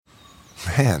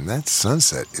Man, that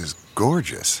sunset is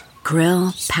gorgeous.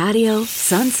 Grill, patio,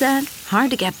 sunset.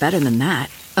 Hard to get better than that.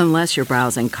 Unless you're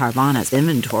browsing Carvana's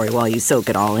inventory while you soak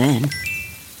it all in.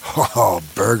 Oh,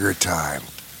 burger time.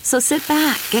 So sit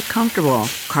back, get comfortable.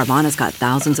 Carvana's got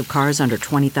thousands of cars under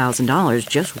 $20,000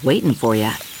 just waiting for you.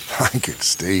 I could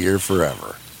stay here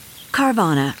forever.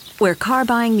 Carvana, where car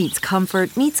buying meets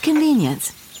comfort, meets convenience.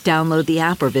 Download the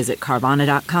app or visit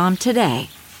Carvana.com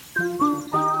today.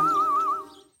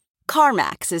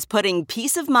 CarMax is putting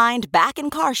peace of mind back in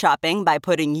car shopping by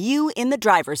putting you in the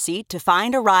driver's seat to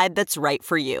find a ride that's right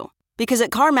for you. Because at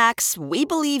CarMax, we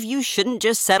believe you shouldn't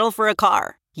just settle for a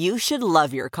car. You should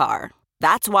love your car.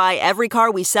 That's why every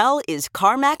car we sell is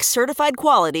CarMax certified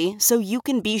quality, so you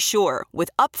can be sure with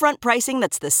upfront pricing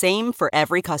that's the same for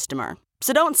every customer.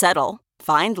 So don't settle.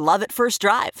 Find love at first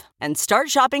drive and start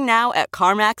shopping now at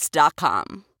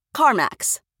CarMax.com.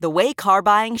 CarMax, the way car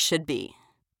buying should be.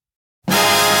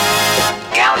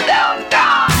 Countdown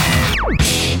time!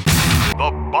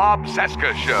 The Bob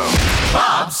Cesca Show.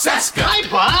 Bob Cesca. Hi,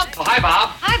 Bob. Oh, hi, Bob.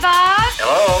 Hi, Bob.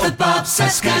 Hello. The Bob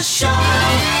Cesca Show.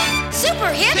 Super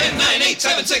hip. 10, 9, 8,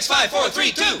 7, 6, 5, 4,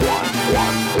 3, 2.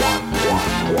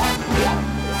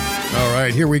 All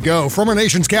right, here we go. From our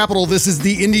nation's capital, this is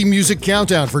the Indie Music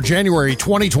Countdown for January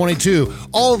 2022.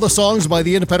 All of the songs by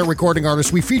the independent recording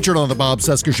artists we featured on the Bob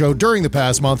Cesca Show during the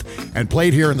past month and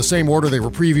played here in the same order they were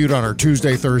previewed on our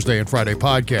Tuesday, Thursday, and Friday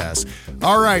podcasts.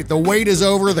 All right, the wait is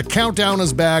over. The countdown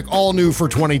is back, all new for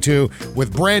 22,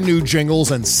 with brand new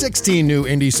jingles and 16 new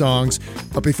indie songs.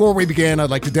 But before we begin, I'd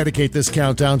like to dedicate this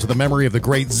countdown to the memory of the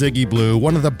great Ziggy Blue,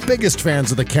 one of the biggest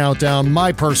fans of the countdown,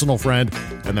 my personal friend,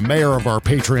 and the mayor of our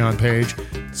Patreon page.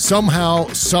 Somehow,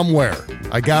 somewhere,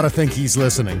 I gotta think he's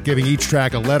listening, giving each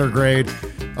track a letter grade.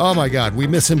 Oh my God, we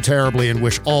miss him terribly and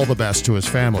wish all the best to his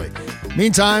family.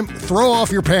 Meantime, throw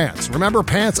off your pants. Remember,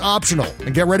 pants optional.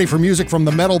 And get ready for music from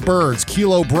the Metal Birds,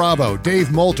 Kilo Bravo, Dave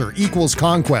Moulter, Equals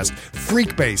Conquest,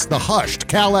 Freakbase, The Hushed,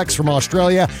 Cal X from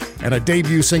Australia, and a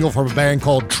debut single from a band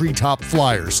called Treetop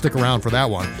Flyers. Stick around for that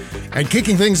one. And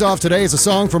kicking things off today is a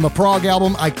song from a prog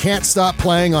album I can't stop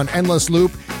playing on endless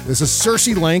loop. This is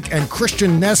Cersei Link and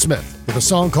Christian Nesmith with a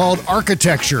song called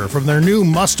Architecture from their new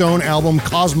Must-Own album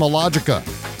Cosmologica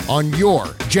on your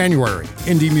January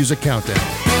Indie Music Countdown.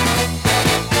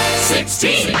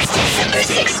 16. Number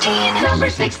 16. Number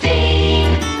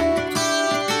 16.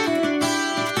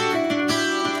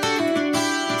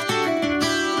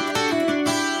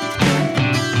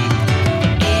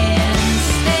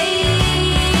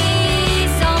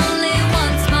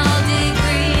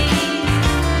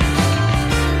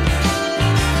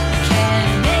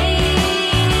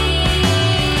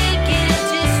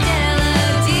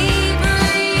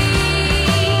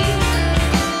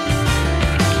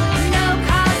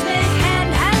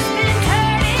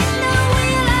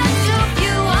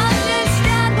 You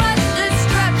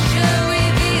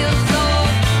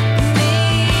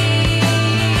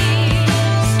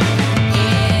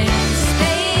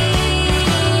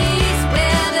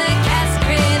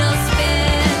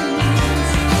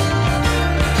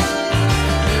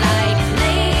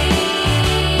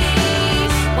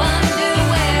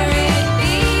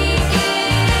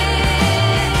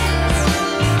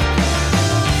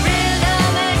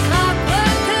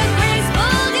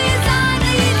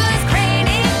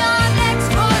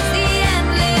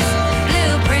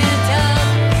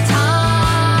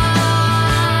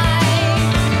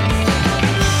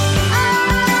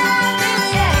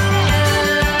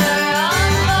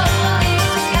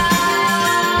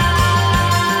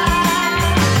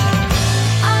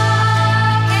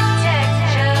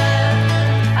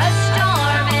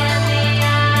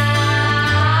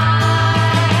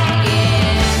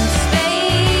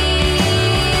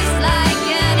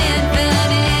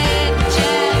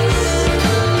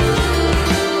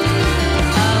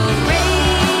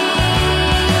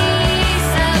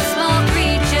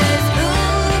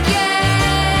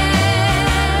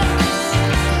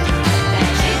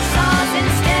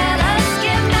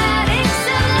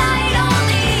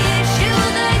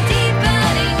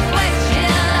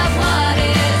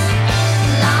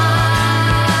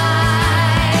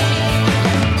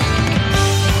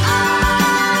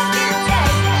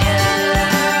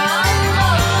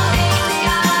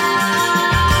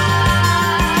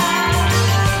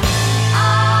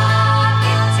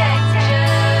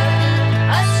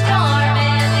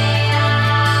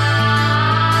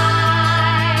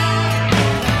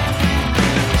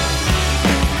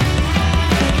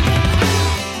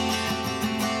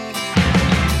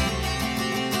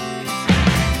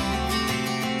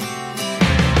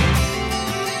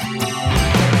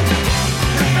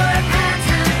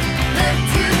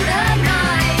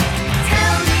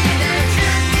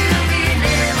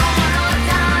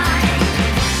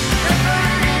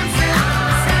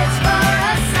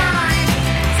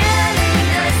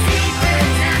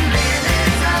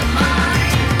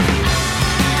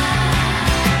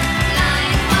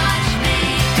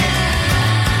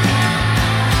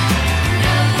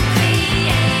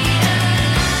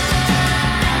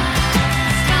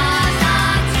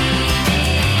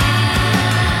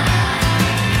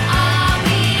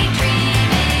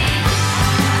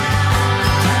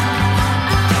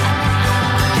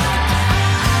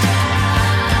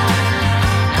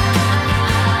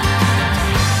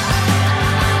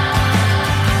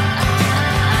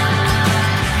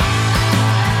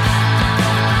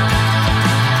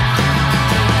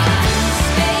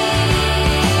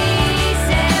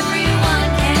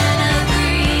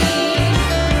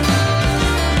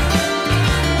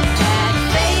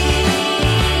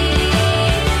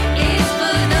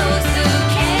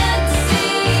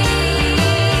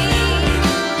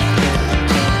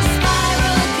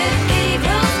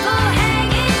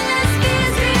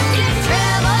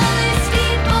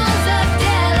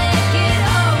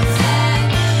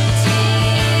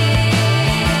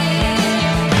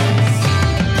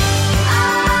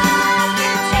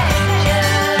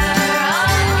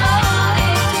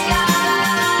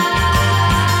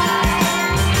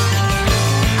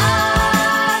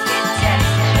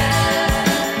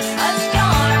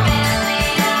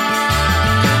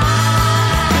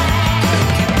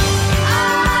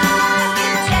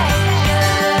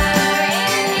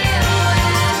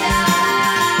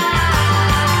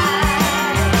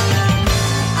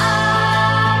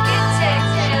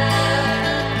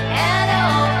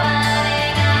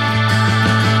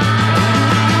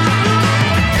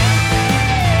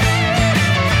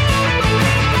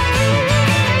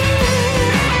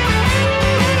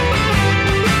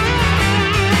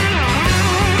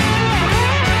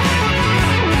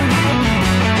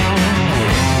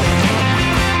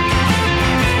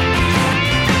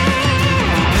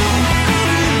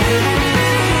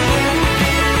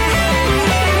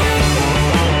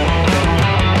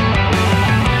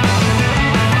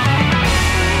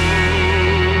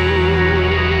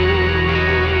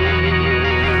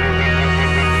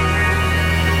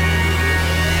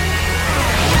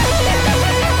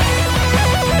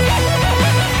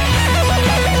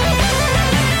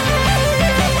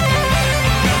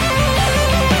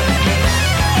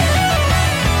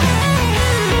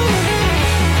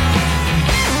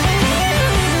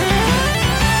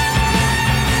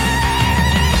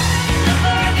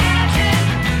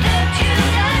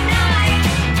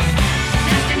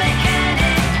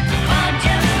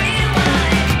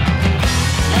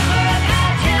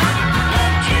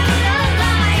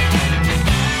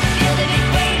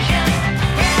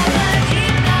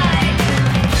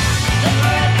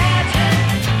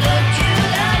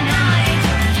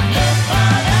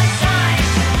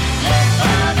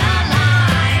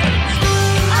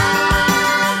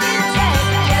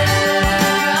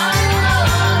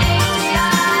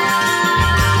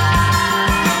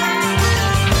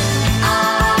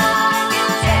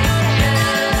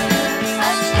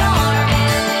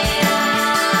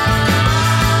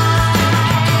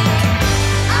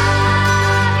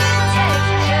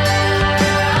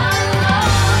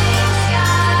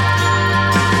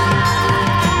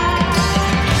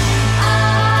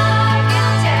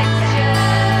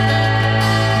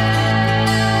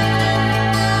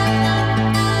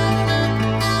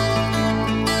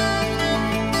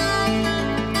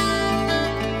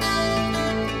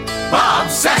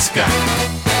Seska.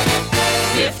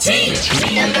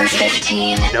 15. Number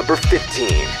 15. Number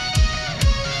 15.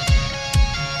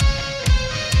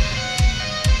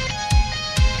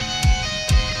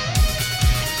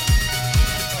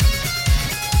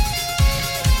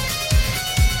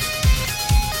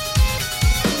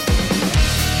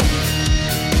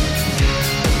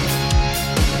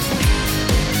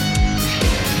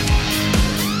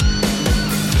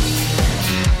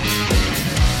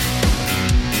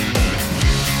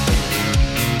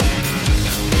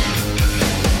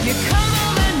 You come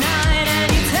over night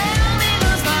and you tell me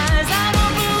those lies. I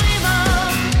don't believe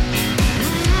them.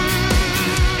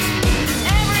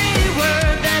 Every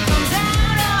word that comes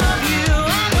out of you,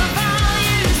 and the vow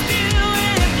you spew,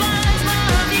 it blinds my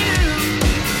view.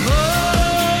 Oh,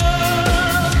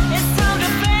 it's time to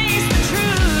face the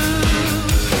truth.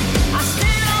 I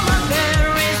stand on my bed,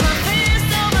 raise my fist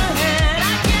overhead.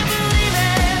 I can't believe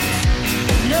it.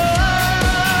 No,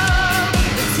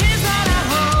 the tears that I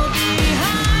hold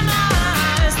behind my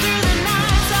eyes, through the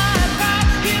nights I cried,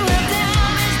 you have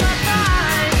damaged my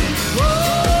pride.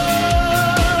 Whoa,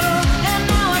 and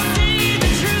now I see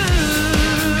the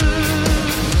truth.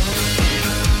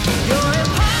 You're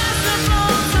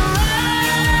impossible to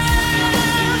love,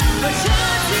 but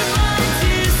you're too blind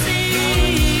to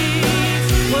see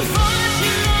what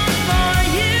fortunate for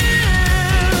you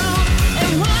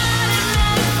and what is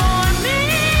meant for me.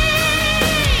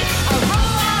 I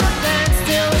roll out of bed,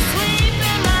 still asleep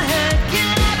in my head.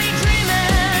 Can I be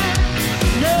dreaming?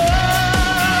 No,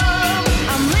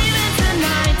 I'm leaving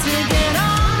tonight to get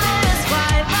on this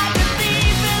flight, like a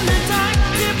thief in the dark,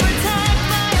 to protect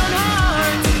my own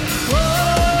heart. Whoa,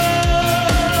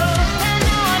 and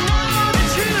now I know the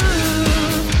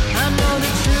truth. I know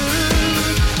the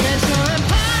truth, that you're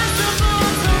impossible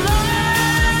to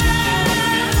love,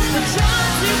 but you're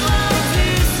too blind to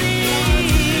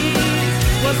see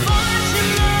what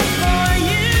fortunate for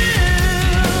you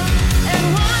and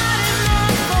what is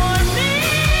meant for me.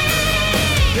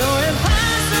 You're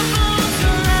impossible to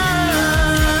love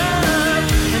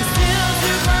and still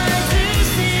too blind to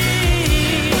see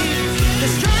the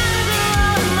struggle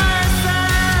of my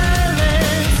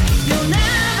silence. You'll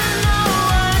never know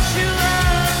what true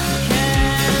love can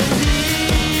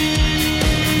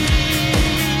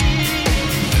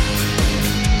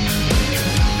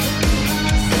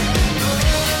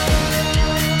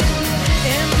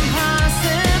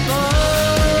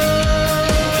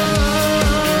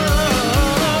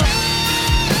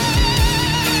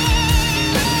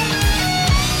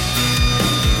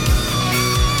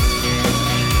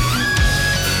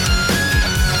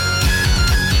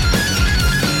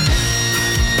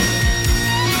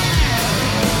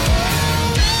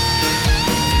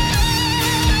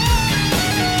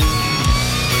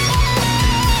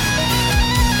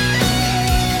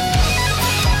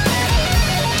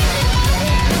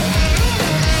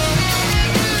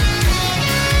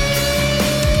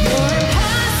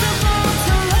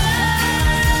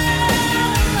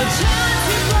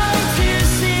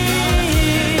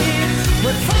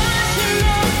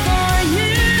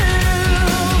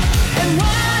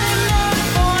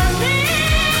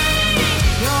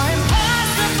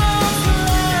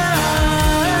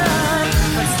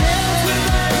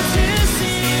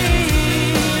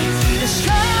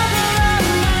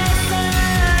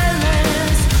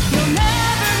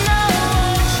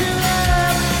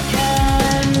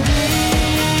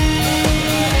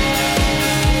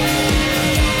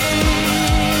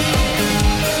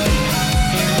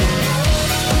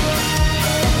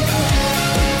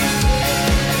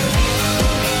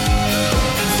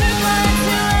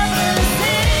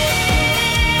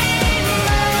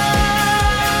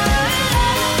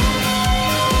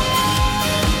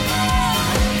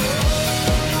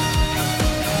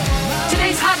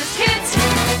Today's hottest hits.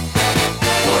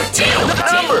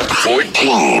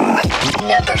 14.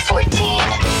 Number 14.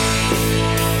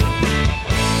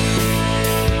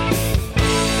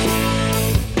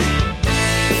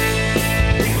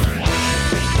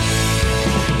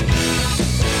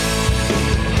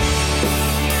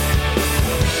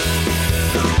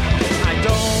 I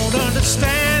don't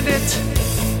understand it.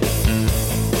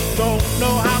 Don't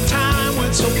know how time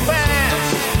went so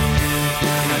fast.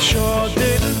 I sure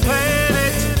didn't plan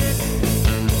it.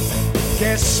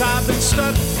 Guess I've been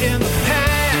stuck in the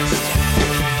past.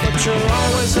 But you're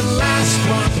always the last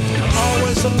one,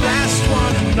 always the last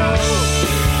one to know.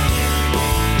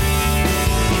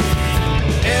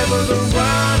 Ever the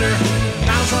runner,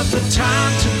 now's not the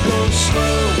time to go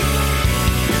slow.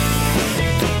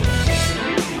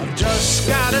 I've just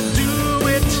gotta do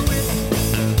it.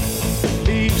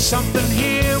 Leave something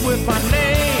here with my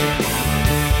name.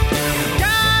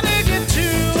 Gotta get to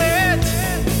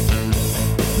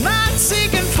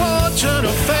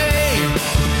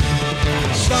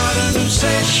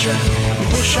conversation,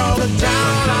 push all the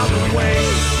doubt out the way.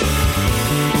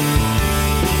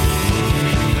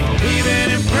 Leave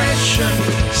an impression,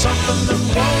 something that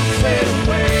won't fade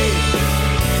away.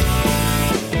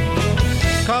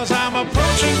 'Cause I'm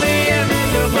approaching the end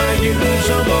of my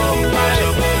usable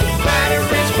life.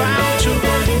 Battery's bound to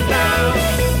run down.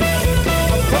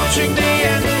 Approaching the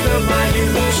end of my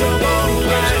usable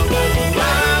life.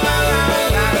 La la la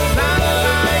la la la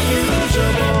la,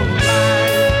 usable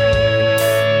life.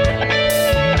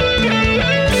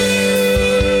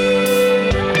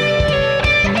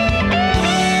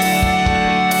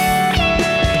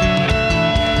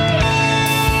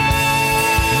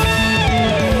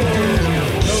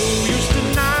 No use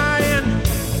denying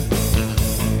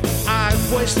I've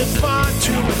wasted far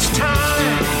too much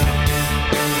time.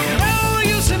 No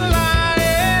use in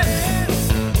lying.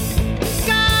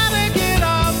 Gotta get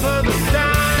off of the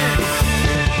dime.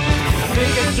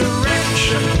 Take a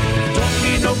direction. Don't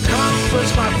need no compass,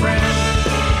 my friend.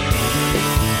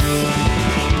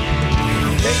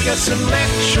 Take a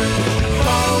selection.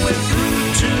 Follow it through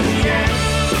to the end.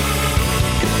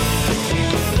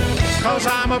 'Cause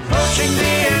I'm approaching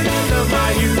the end of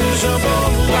my usable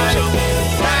life.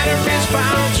 Battery's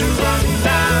bound to run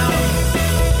down.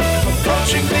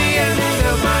 Approaching the end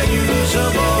of my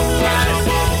usable life.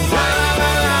 La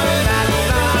la la la la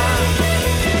la.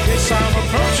 Yes, I'm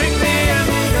approaching the end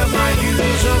of my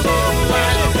usable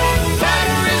life.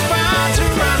 Battery's bound to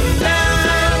run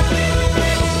down.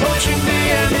 Approaching the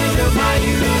end of my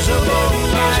usable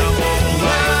life.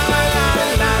 La la la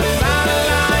la la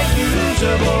la,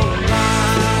 usable life.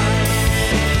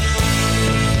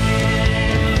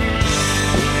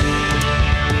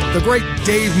 The great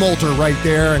Dave Moulter right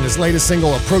there, and his latest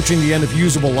single, Approaching the End of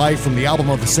Usable Life, from the album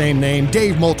of the same name,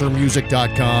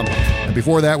 DaveMoulterMusic.com. And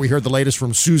before that, we heard the latest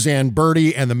from Suzanne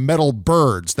Birdie and the Metal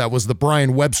Birds. That was the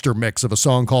Brian Webster mix of a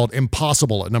song called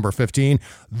Impossible at number 15,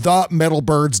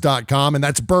 TheMetalBirds.com, and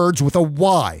that's birds with a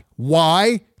Y.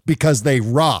 Why? Because they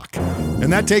rock.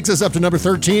 And that takes us up to number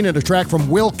 13 and a track from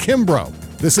Will Kimbrough.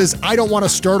 This is I Don't Want to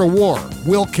Start a War,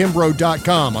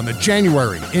 WillKimbrough.com on the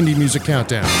January Indie Music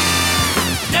Countdown.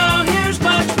 Now here's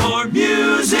much more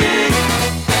music.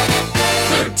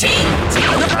 13.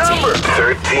 Number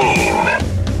 13.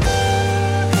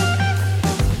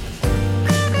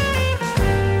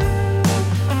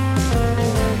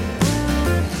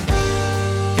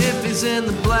 Hippies in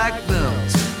the black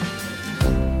belt,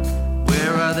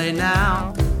 where are they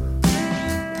now?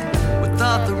 We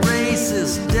thought the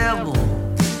racist devil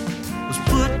was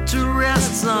put to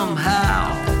rest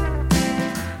somehow.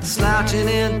 Slouching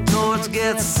in towards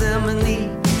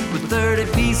Gethsemane with 30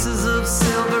 pieces of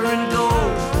silver and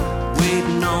gold,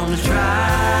 waiting on the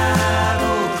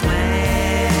tribal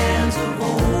clans of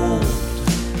old.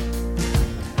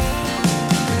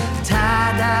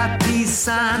 Tie-dye peace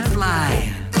sign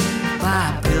flying by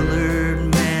a pillared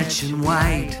mansion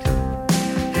white.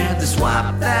 Had to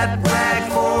swap that rag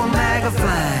for a MAGA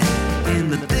flag in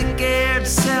the thick-aired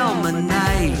Selma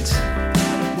night.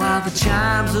 While the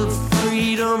chimes of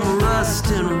freedom rust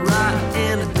and rot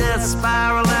in a death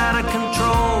spiral out of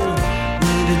control.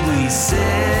 When did we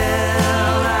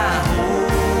sell our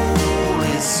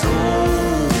holy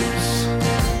souls?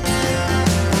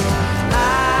 I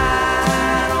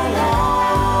don't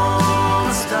want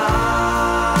to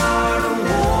start a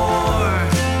war.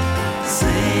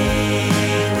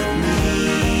 Sing with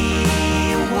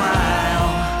me a while.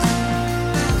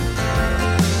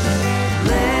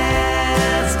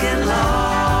 Let's get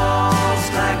lost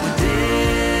like we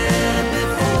did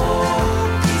before.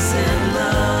 Peace and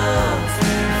love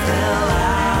fell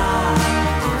out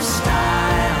of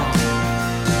style.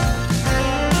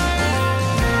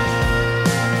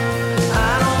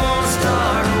 I don't want to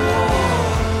start a war.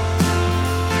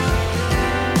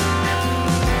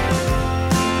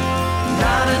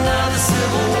 Not another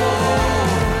civil war.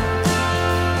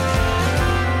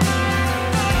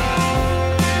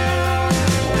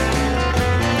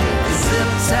 The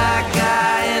zip-tie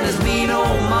guy and his mean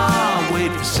old mom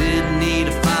wait for Sydney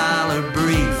to file her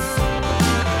brief.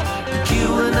 The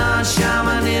QAnon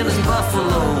shaman in his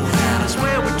buffalo hat is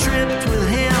where we tripped with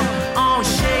him on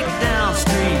Shakedown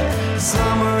Street.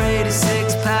 Summer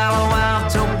 '86, Palo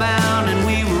Alto bound, and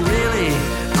we were really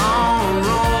on a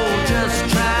roll, just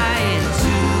trying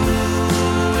to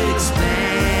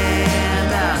expand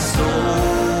our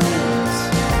souls.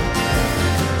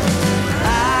 I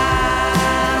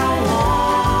don't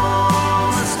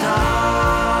want to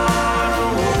start a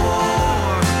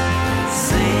war.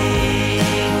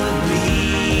 Sing with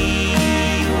me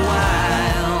a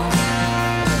while.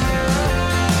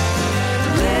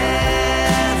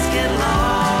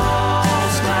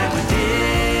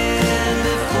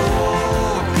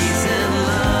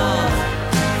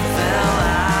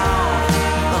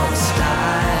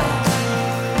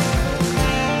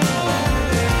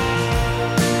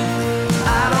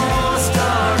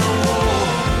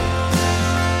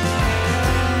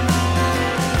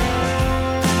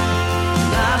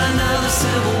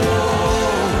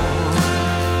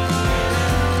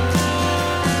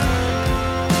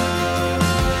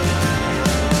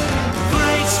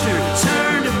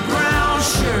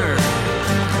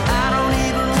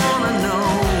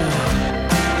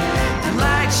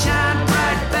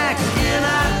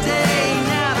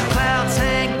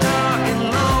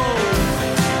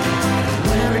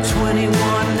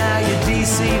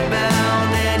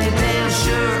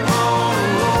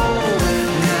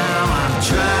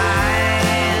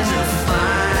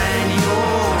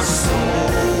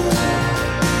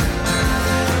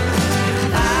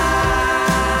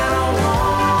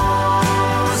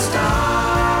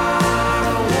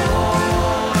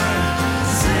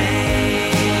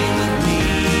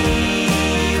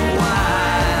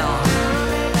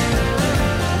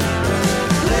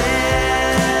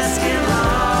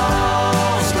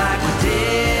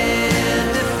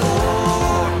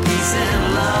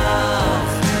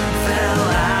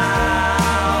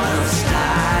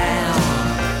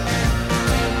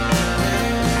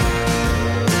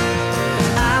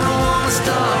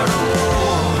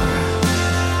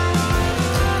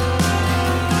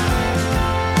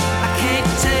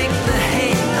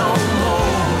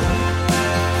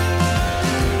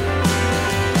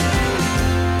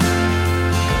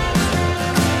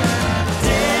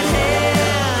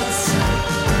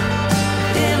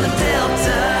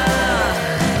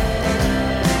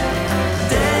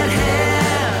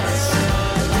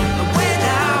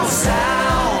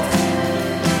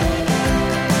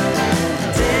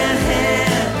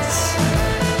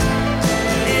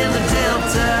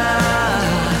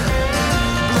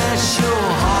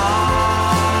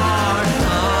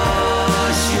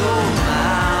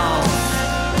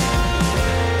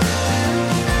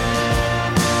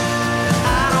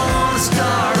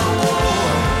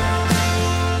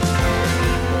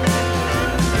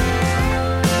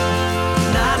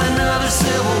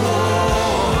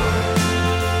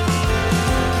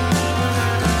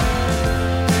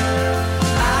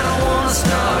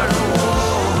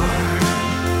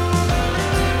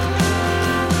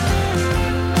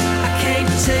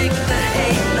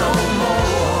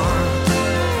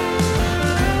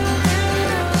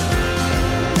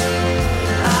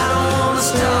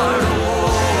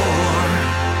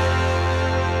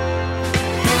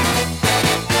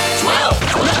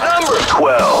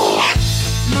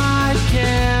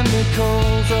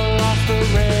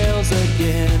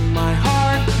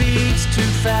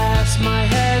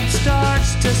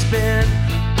 been.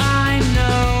 I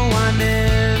know I'm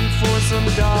in for some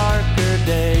darker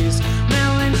days.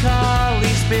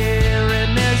 Melancholy spirit,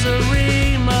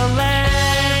 misery,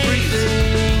 malaise.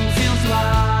 Everything feels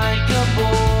like a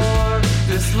bore.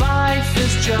 This life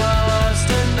is just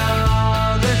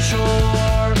another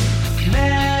chore.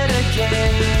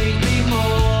 Medicate me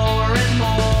more and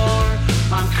more.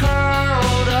 I'm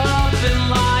curled up and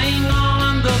lying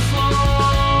on the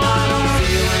floor. I don't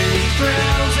feel any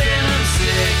thrills and I'm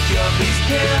sick of these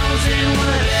pills, and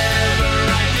whatever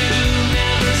I do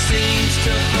never seems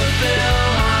to fulfill.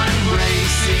 I'm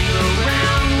racing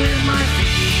around with my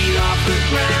feet off the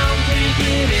ground, can't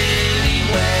get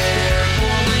anywhere,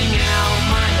 pulling out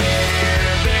my hair,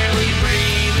 barely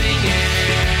breathing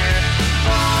air.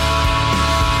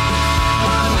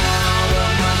 I'm out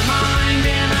of my mind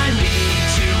and I need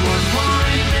to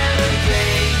unwind,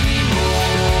 medicate me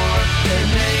more, and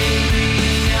maybe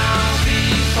I'll be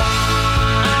fine.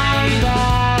 I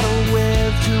battle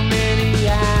with too many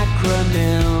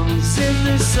acronyms. Is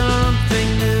there something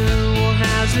new, or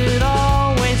has it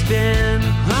always been?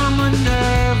 I'm a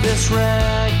nervous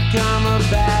wreck, I'm a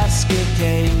basket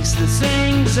case. This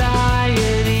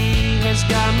anxiety has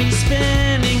got me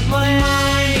spinning planes.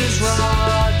 Mine is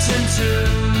rotten to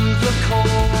the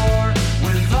core,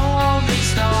 with all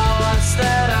these thoughts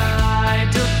that I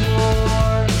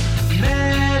deplore.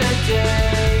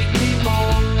 Medicate me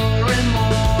more and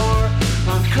more.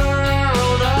 I'm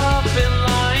curled up and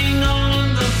lying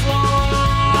on the floor.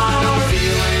 I don't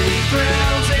feel any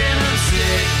thrills and I'm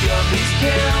sick of these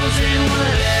pills, and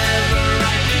whatever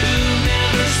I do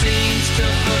never seems to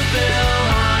fulfill.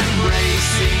 I'm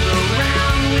racing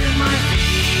around with my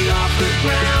feet off the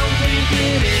ground, can't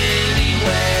get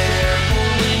anywhere,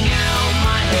 pulling out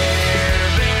my hair,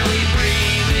 barely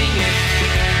breathing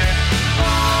air.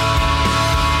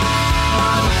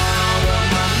 I'm out of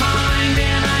my mind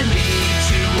and I need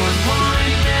to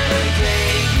unwind,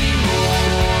 medicate me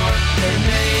more, and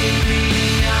maybe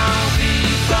I'll be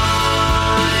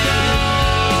fine. No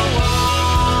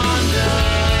wonder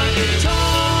you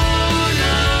torn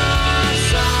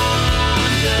asunder.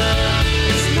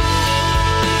 It's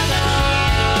not a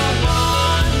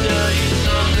wonder you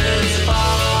come this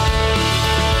far.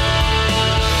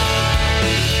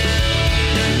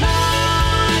 You're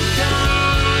not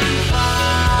done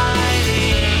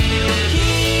fighting. You'll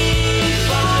keep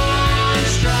on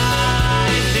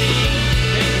striving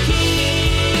and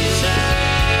keep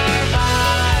surviving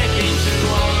through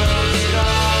all those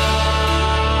scars.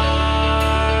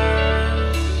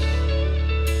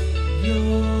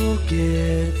 You'll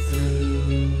get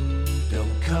through.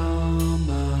 Don't come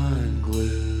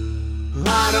unglued. I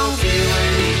don't feel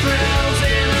any thrills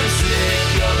and I'm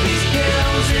sick of these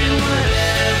pills, and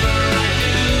whatever I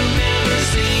do never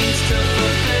seems to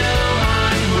fulfill.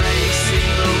 I'm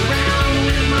racing around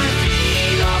with my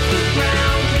feet off the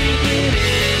ground, can't get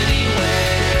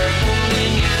anywhere,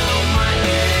 pulling out my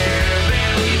hair,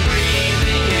 barely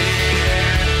breathing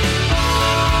air.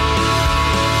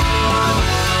 I'm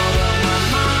out of my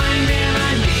mind and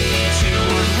I need to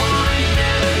unwind,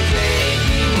 medicate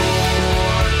me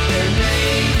more, and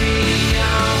maybe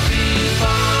I'll be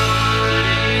fine.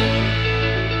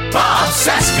 Bob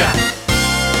Cesca.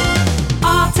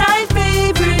 All-time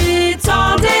favorites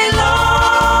all day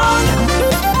long.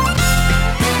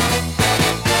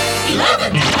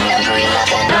 11. Number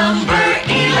 11. Number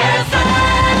 11.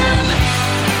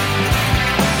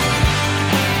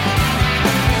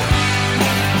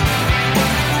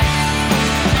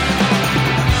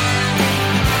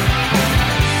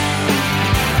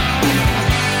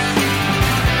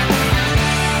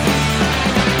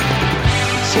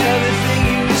 It's everything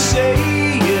you say,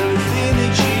 everything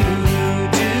that you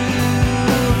do.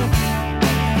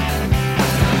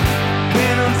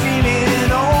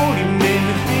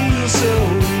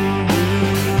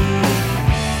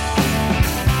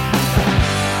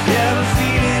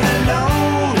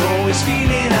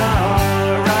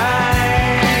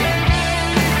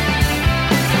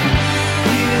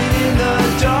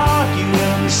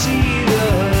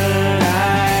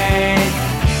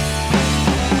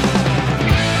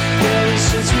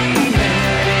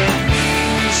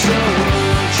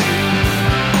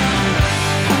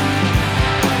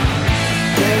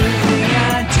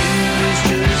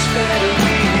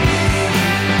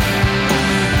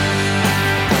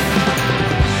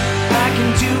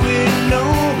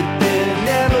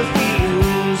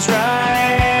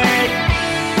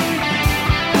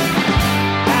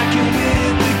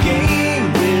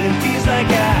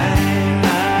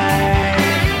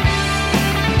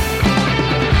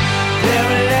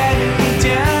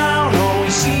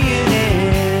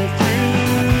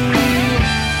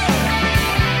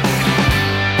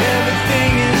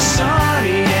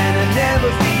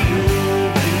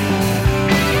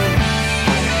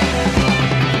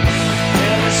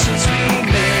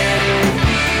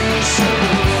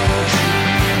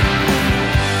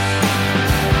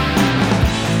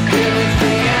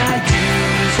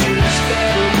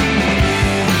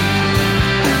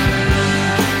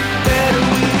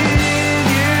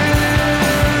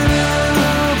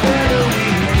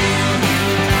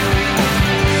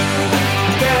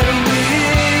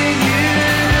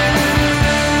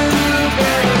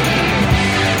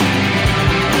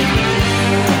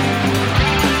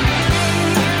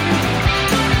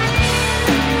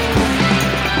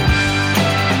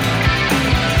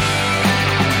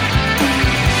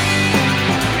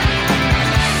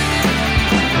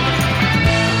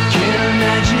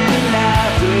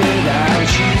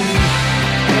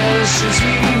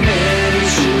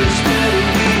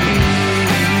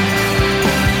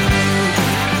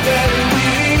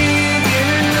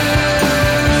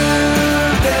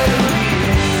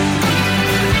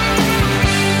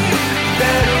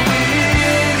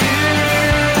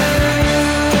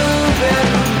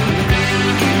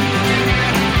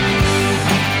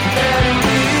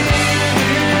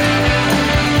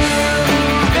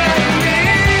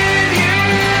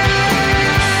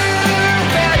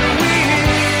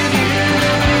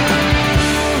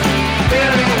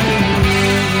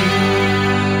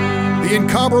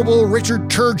 incomparable Richard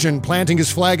Turgeon planting his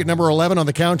flag at number 11 on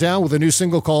the countdown with a new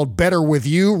single called Better With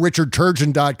You,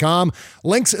 richardturgeon.com.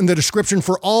 Links in the description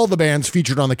for all the bands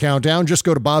featured on the countdown. Just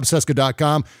go to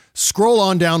bobcesca.com, scroll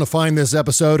on down to find this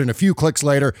episode, and a few clicks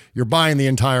later, you're buying the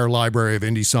entire library of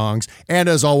indie songs. And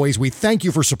as always, we thank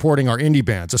you for supporting our indie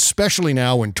bands, especially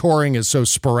now when touring is so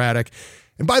sporadic.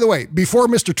 And by the way, before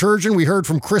Mr. Turgeon, we heard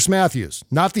from Chris Matthews,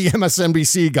 not the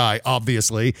MSNBC guy,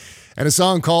 obviously, and a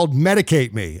song called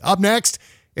Medicate Me. Up next,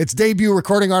 it's debut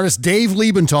recording artist Dave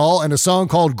Liebenthal and a song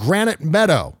called Granite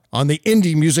Meadow on the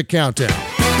Indie Music Countdown.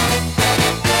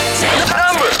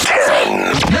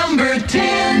 Number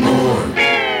 10. More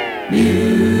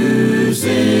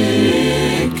music.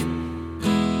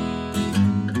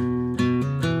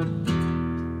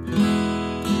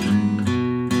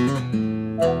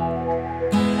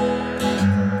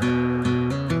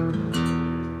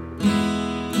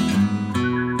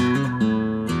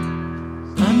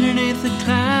 Underneath the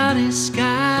cloudy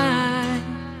sky,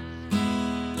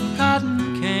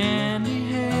 cotton candy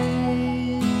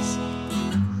haze,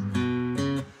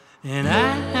 and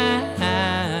I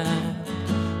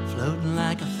floating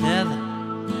like a feather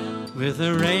with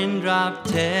a raindrop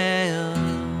tail.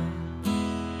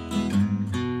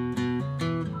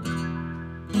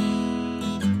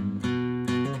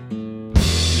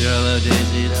 Yellow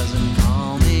daisy doesn't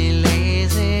call me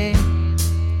lazy,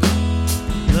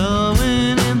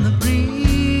 blowing in the breeze.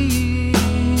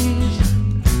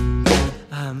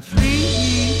 I'm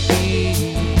free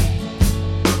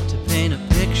to paint a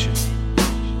picture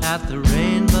at the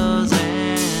rainbow's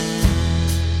end.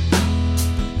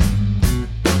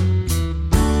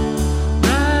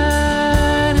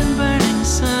 Bright and burning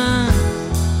sun,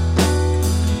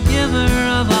 giver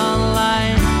of all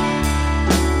light.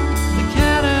 The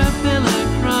caterpillar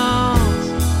crawls,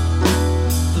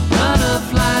 the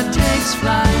butterfly takes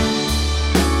flight.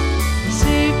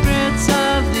 Secrets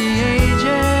of the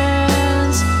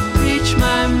ages reach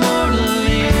my mortal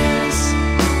ears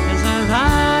as I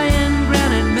lie in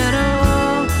Granite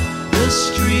Meadow. The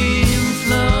stream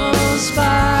flows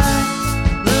by,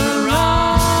 the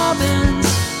robins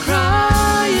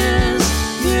cry as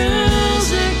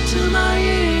music to my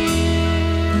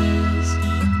ears.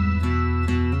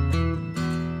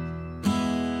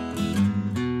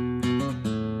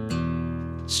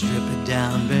 Strip it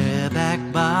down, bareback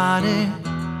body,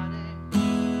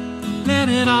 let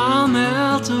it all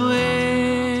melt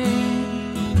away.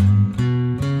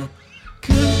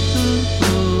 Cool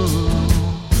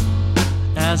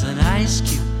as an ice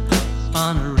cube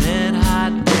on a red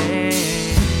hot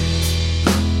day.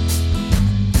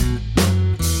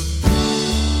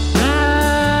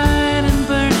 Bright and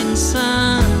burning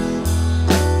sun,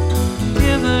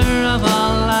 giver of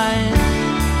all light.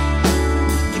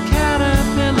 The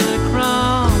caterpillar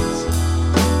crawls,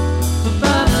 the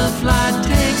butterfly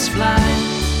takes flight.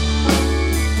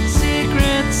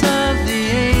 Secrets of the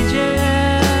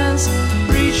ages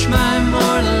reach my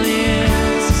mortal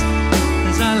ears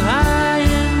as I lie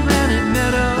in Granite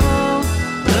Meadow.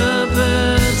 The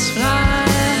birds fly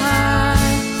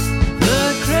high, the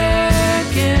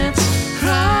crickets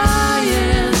cry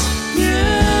as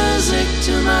music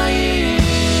to my ears.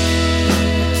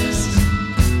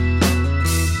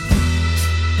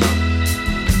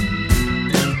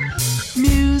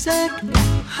 Music,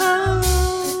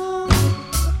 oh,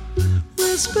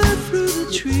 whisper through the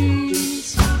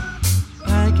trees.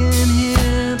 I can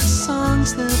hear the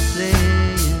songs they're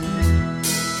playing.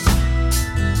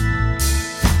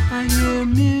 I hear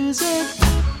music,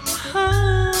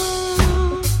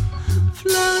 oh,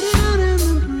 floating in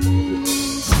the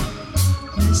breeze.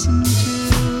 Listen to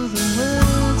the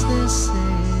words they're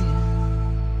saying.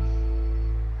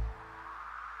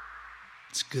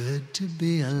 It's good to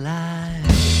be alive.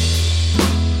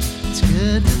 It's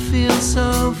good to feel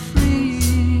so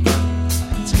free.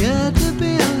 It's good to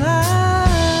be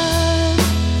alive,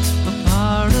 a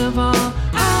part of all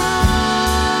I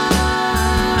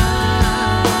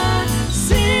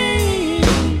see.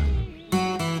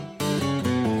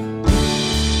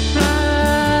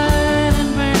 Bright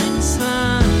and burning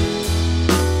sun,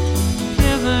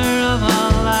 giver of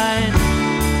all light.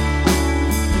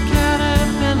 The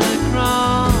caterpillar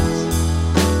crawls,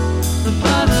 the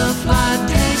butterfly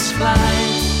takes flight.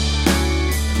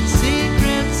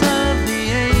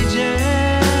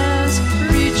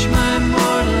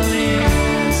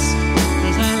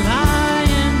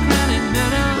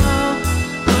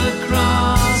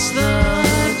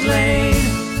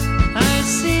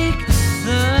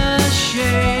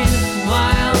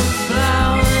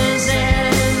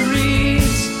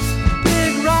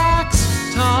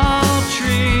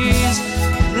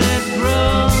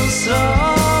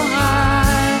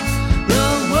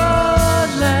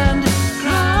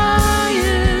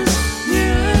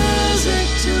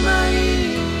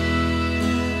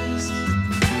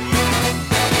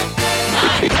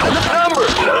 Number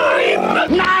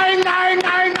 9. 9, 9,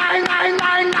 9, 9, 9,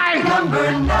 9, 9.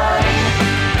 Number 9.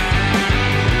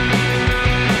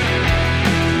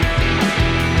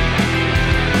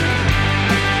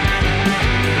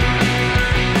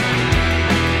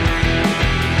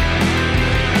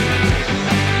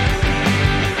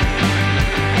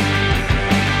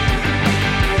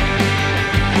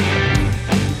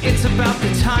 It's about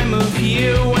the time of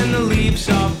year when the leaves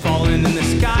are falling and the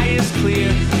sky is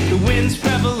clear. The wind's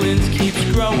prevalence keeps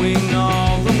growing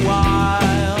all the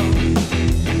while.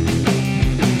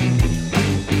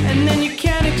 And then you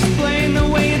can't explain the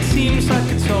way it seems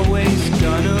like it's always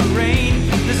gonna rain.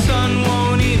 The sun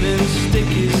won't even stick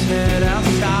his head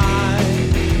outside.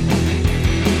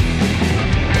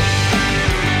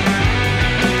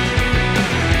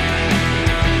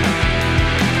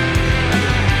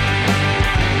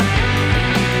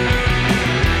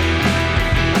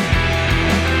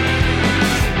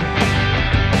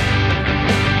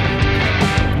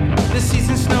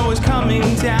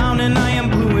 Coming down and I am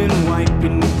blue and white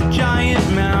beneath the giant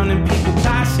mound, and people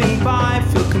passing by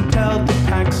feel compelled to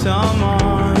pack some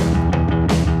on.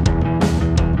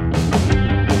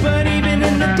 But even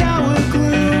in the dour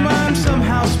gloom, I'm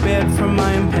somehow spared from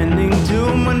my impending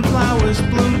doom when flowers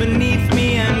bloom beneath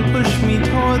me and push me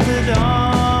toward the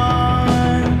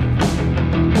dawn.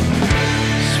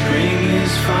 Spring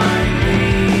is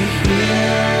finally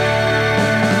here.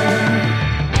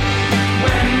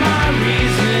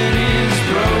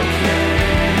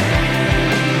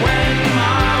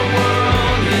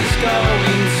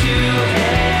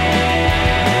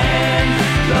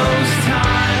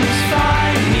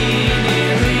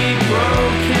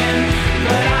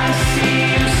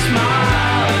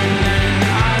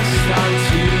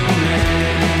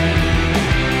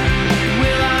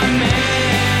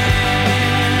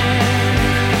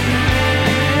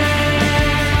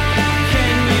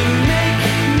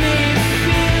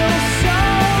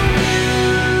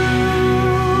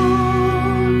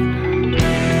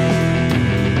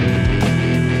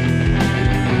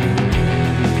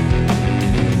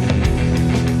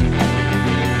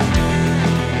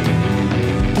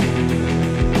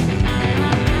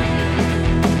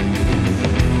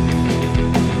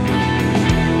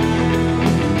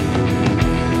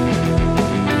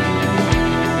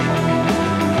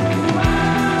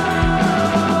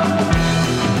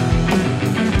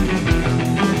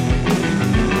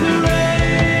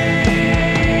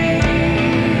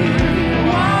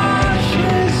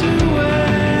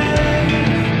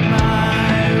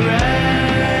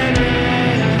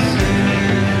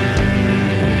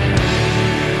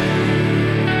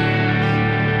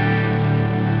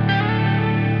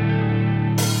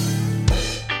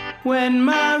 When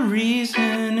my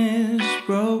reason is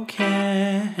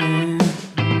broken,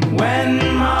 when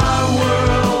my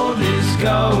world is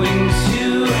going to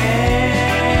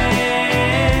end,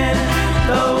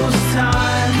 those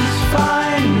times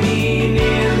find me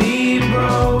nearly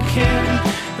broken.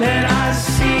 Then I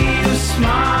see you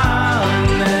smile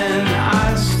and then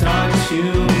I start to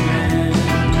mend.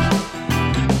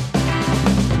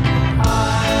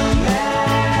 I'll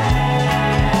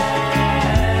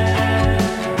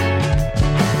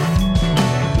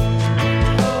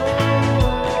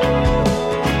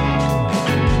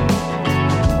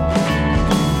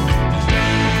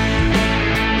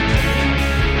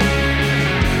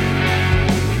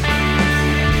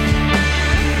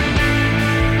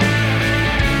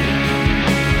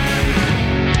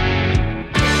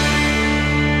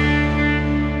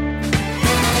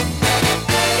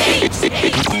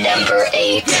Number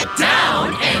 8. Get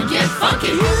down and get funky.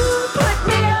 You put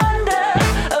me under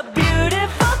a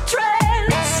beautiful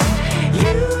trance.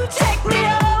 You take me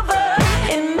over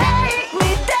and make me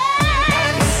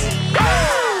dance.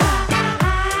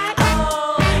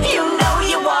 Oh, you know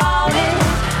you want it.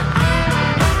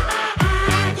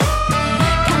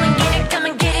 Come and get it, come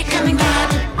and get it, come and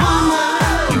get it.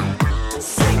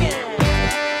 Sing it.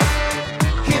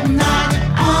 Hypnotic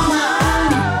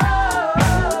woman.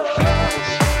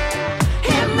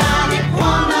 Hypnotic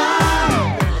woman.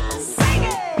 Sing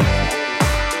it.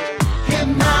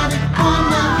 Hypnotic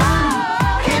woman.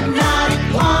 Hypnotic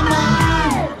woman.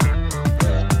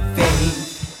 Faith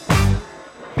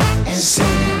and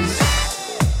sins.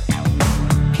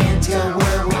 Can't tell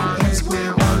where one ends,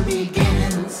 where one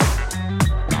begins.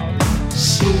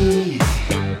 She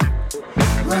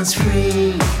runs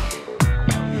free,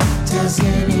 does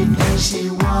anything she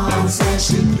wants as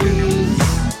she please.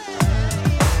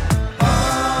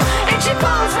 And she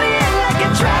pulls me in like a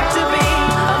tractor beam.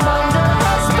 I'm under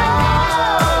her spell.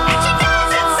 And she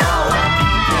does it so well.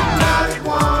 Hypnotic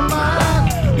woman.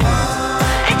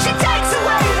 And she takes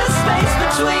away the space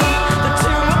between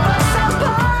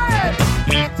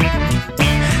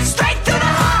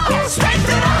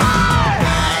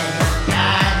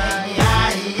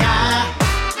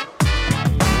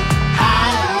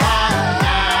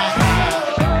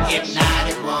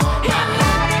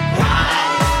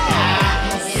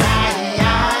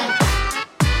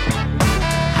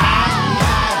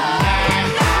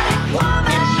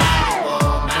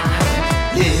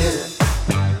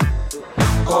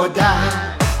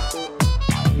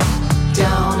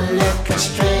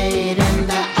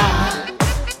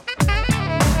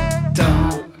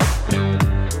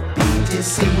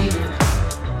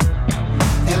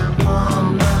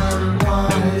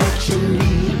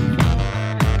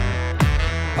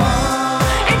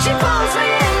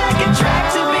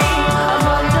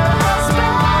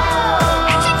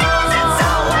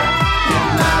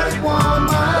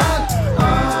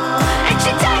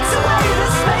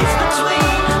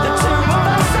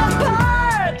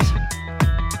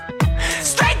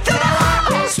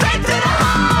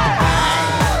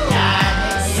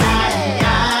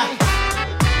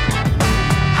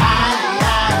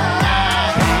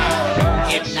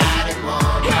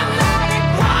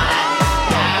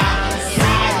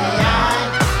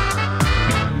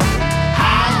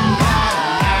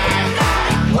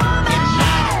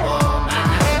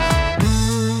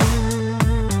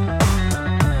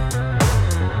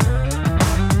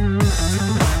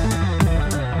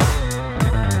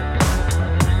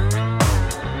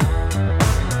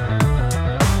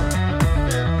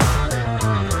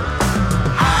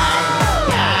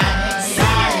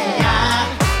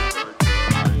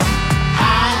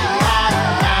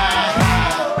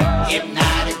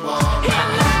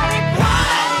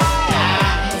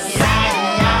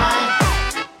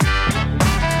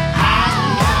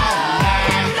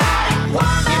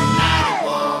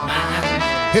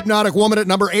Hypnotic Woman at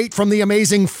number 8 from the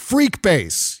amazing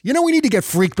Freekbass. You know, we need to get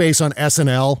Freekbass on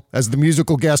SNL as the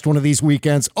musical guest one of these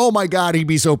weekends. Oh my God, he'd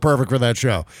be so perfect for that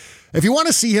show. If you want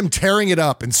to see him tearing it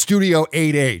up in Studio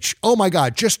 8H, oh my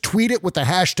God, just tweet it with the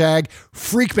hashtag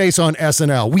Freekbass on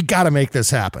SNL. We got to make this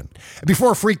happen.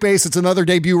 Before Freekbass, it's another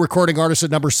debut recording artist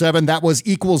at number 7. That was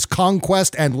Equals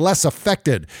Conquest and Less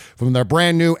Affected from their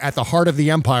brand new At the Heart of the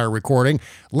Empire recording.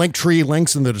 Linktree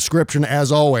links in the description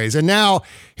as always. And now,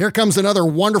 here comes another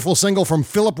wonderful single from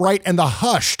Philip Wright and the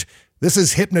Hushed. This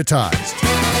is Hypnotized.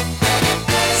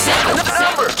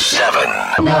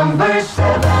 Number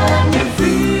 7. Your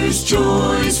first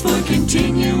choice for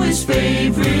continuous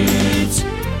favorites.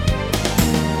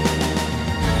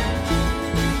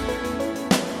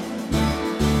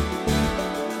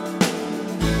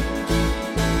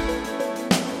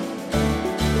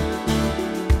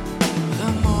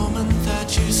 The moment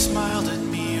that you smiled at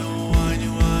me, oh, I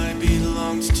knew I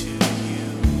belonged to you.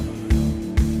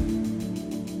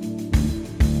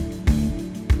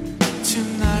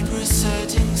 Tonight we're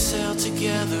setting sail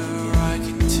together, I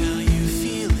can tell you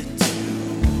feel it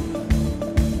too.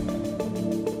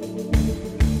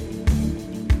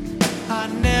 I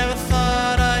never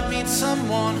thought I'd meet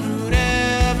someone who'd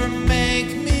ever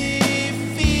make me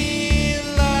feel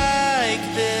like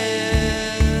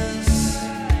this.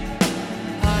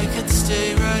 I could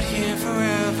stay right here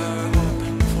forever,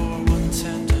 hoping for one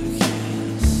tender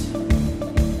kiss.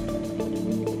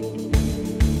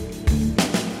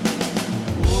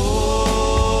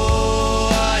 Oh,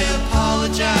 I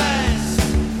apologize.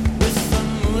 With the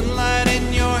moonlight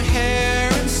in your hair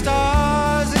and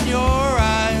stars in your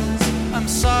eyes, I'm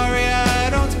sorry, I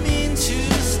don't mean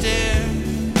to stare.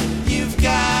 You've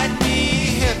got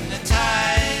me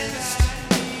hypnotized.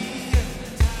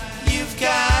 You've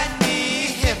got me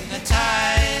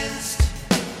hypnotized.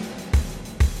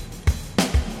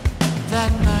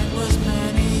 That night was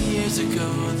many years ago.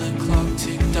 The clock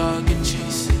ticked, dog, and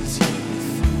chases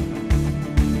youth.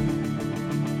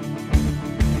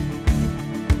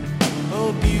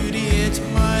 Oh, beauty, it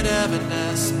might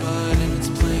evanesce, but in its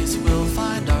place we'll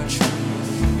find our truth.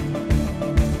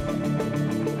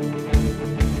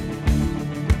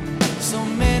 So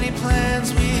many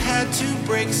plans we had to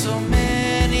break, so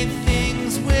many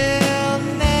things we'll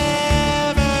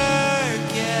never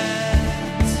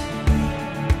get.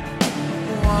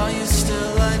 While you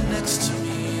still lie next to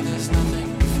me, there's nothing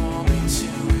for me to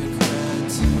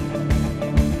regret.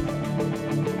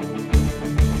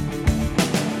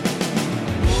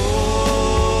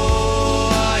 Oh,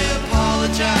 I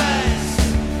apologize.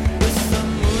 With the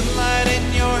moonlight in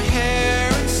your hair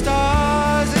and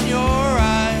stars in your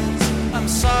eyes, I'm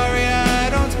sorry, I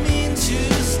don't mean to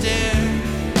stare.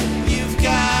 You've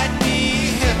got me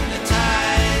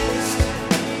hypnotized.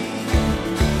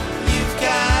 You've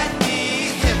got me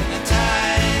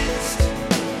hypnotized.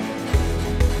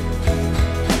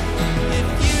 If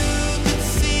you could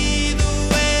see the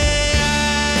way I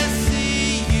see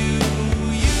you,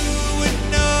 you would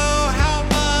know how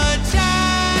much I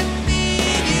need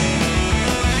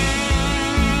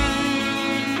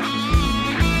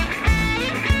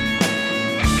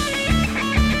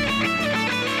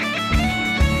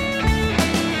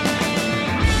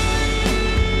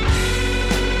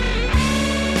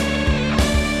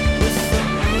With the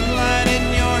moonlight in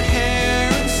your hair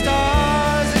and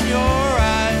stars in your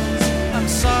eyes, I'm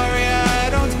sorry, I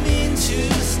don't mean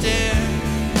to stare.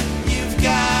 You've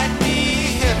got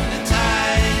me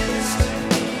hypnotized.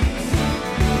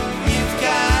 You've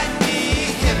got me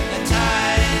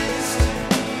hypnotized.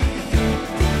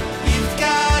 You've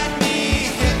got me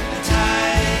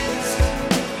hypnotized.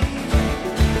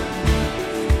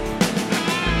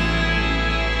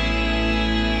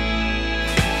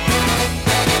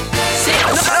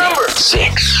 Number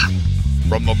 6.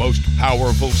 From the most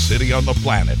powerful city on the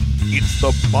planet, it's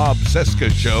the Bob Cesca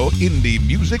Show Indie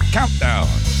Music Countdown.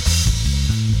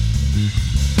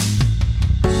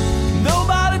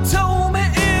 Nobody told me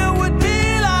it would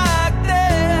be like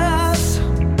this.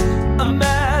 I'm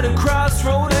at a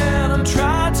crossroad and I'm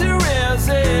trying to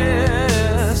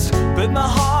resist, but my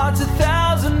heart's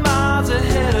 1,000 miles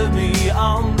ahead of me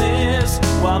on this,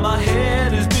 while my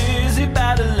head is busy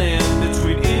battling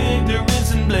between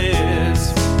ignorance and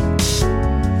bliss.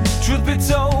 Truth be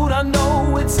told, I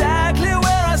know exactly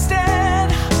where I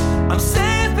stand. I'm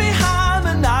safe behind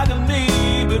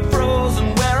monogamy, but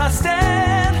frozen where I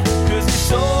stand. 'Cause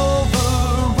it's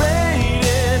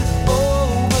overrated,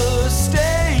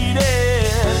 overstated.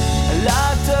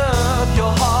 Locked up,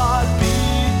 your heart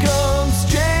becomes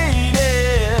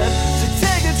jaded. So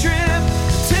take a trip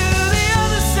to the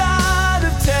other side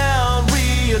of town.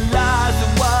 Realize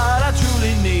that what I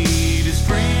truly need is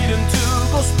freedom.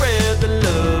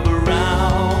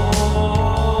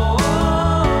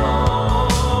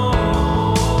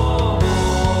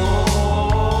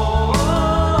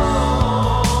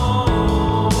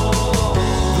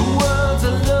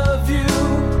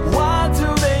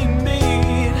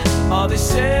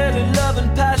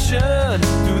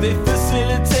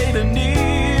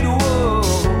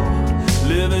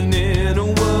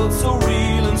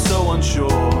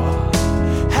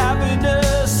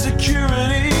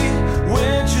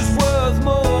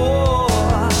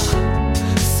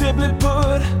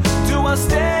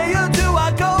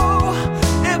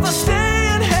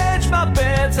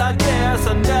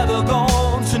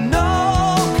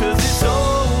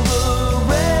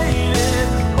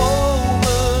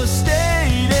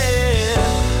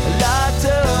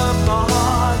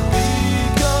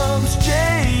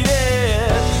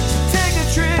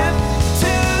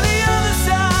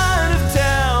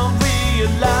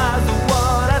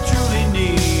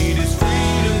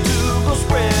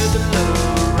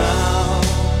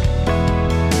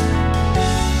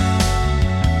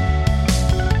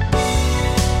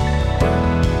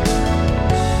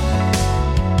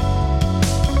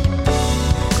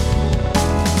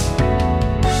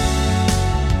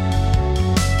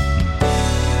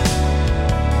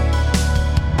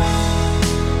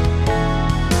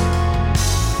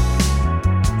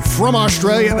 From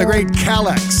Australia, the great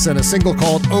Calyx, and a single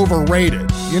called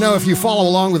Overrated. You know, if you follow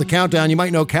along with the countdown, you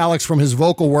might know Calyx from his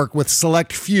vocal work with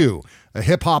Select Few, a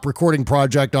hip-hop recording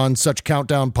project on such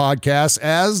countdown podcasts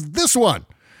as this one.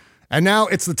 And now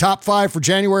it's the top 5 for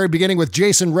January, beginning with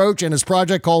Jason Roach and his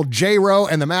project called J-Ro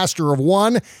and the Master of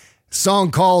One,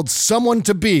 song called Someone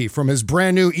to Be from his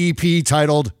brand new EP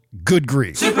titled Good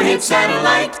Grief. Super Hit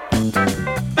Satellite.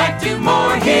 Back to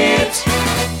more hits.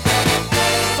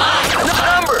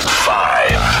 Number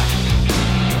 5.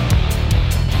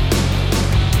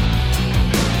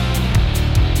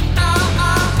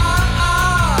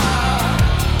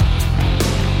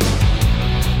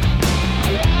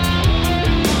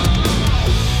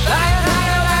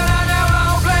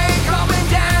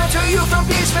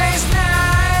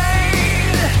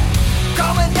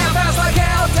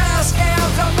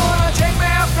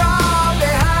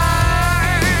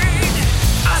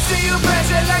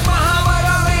 Like Muhammad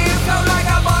Ali, felt like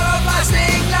a bottle of plastic.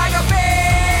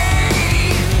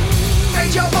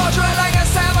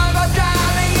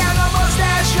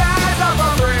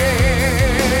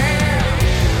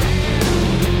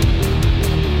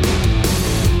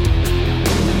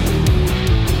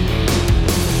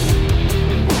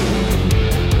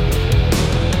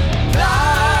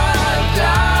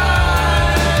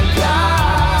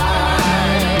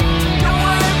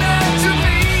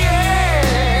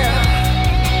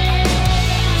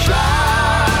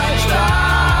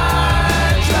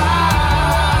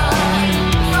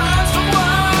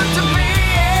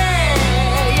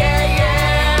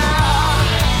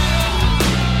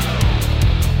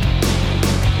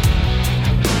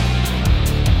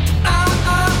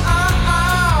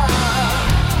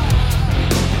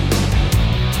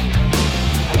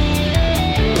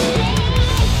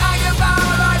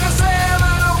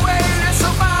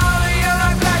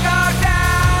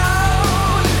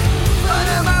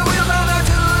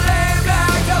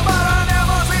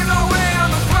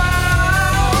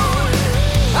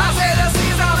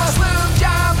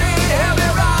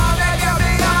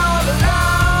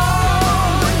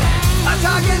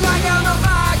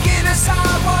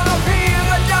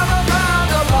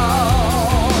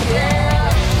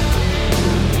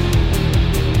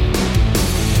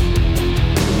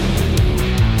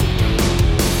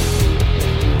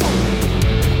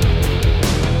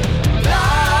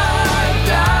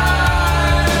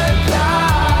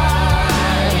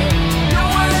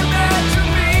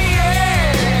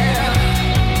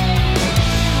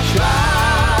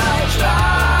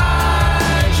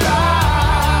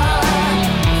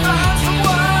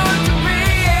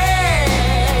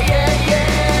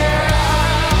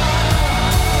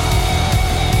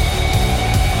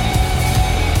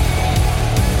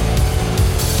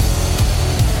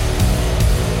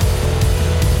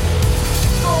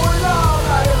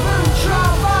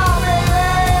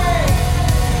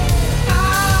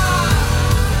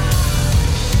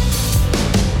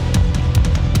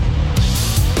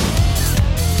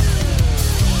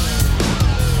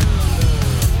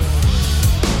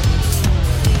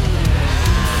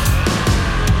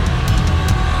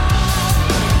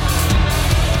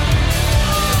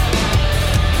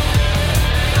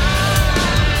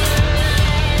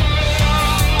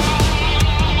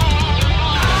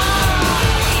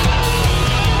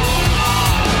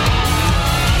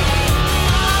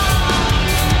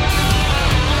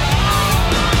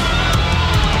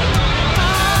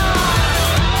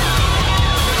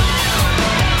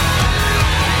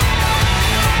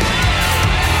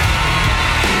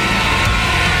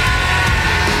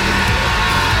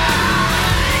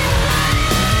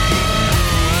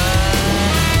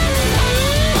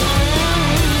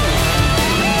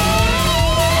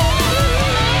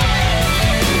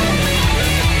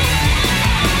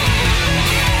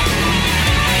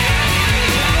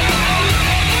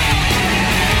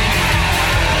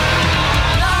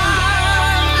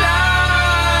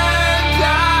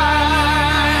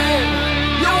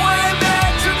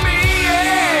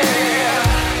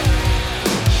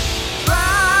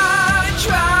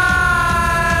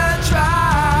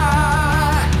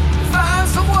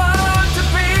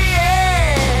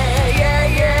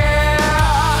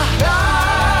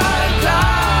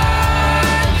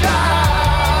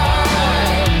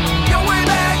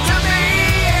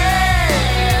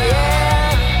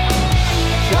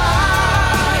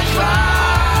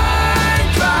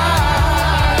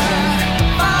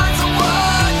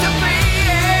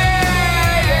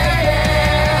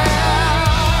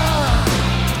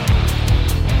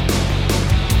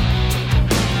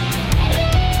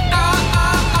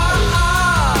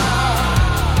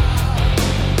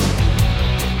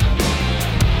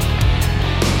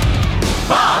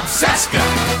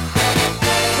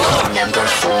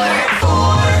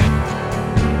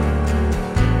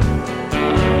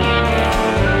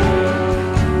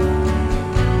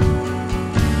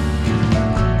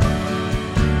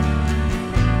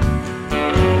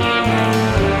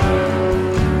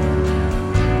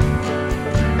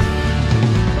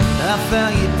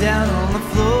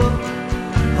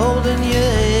 holding your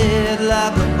head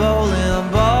like a bowling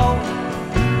ball.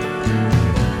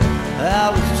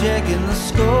 I was checking the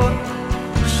score,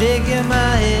 shaking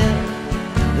my head.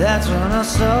 That's when I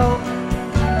saw.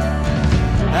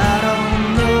 I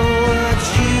don't know what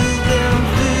you've been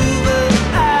through, but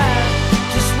I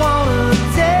just wanna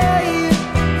tell you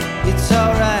it's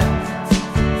alright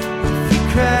if you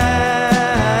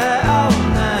cry all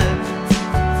night.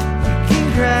 You can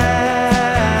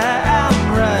cry, I'm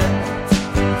right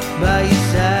by your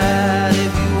side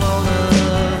if you wanna.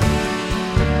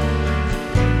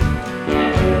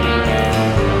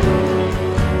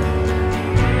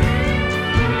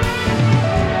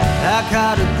 I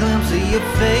caught a glimpse of your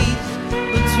face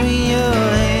between your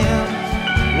hands,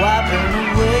 wiping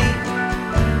away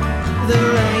the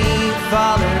rain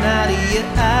falling out of your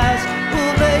eyes.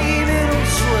 Oh baby, don't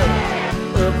sweat,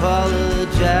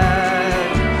 apologize.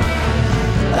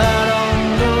 I don't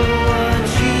know what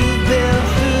you've been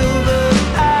through, but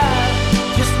I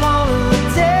just wanna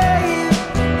tell you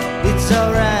it's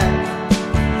alright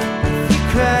if you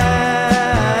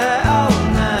cry all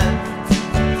night.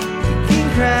 You can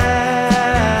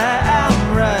cry, I'm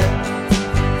right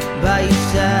by your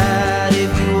side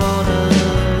if you wanna.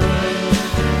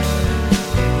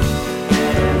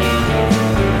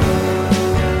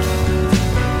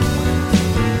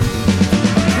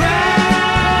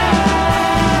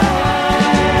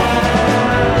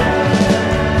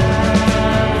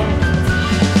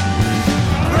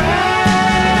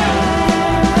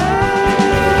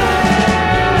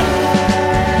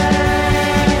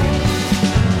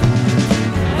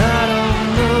 I don't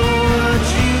know what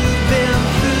you've been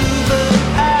through, but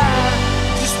I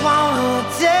just wanna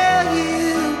tell you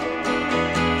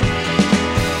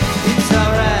it's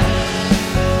alright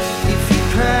if you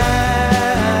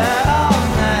cry all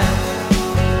night.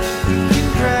 You can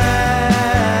cry,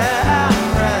 I'm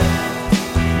right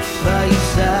by your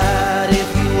side if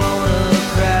you wanna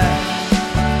cry.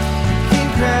 You can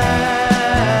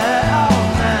cry all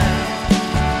night.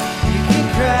 You can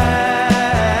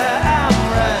cry, I'm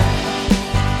right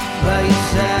by your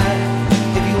side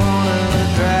if you wanna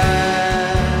cry.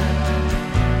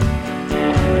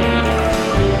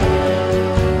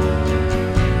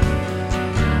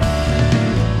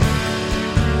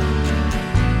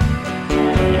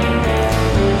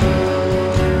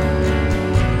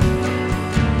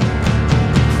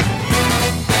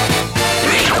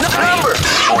 Number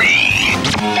 3.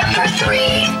 Number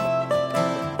 3.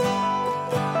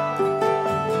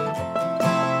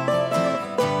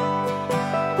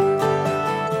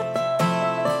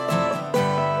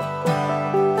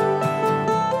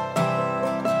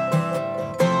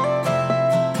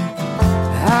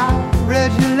 I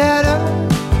read your letter,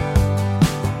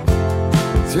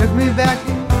 took me back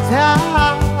in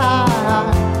time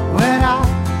when I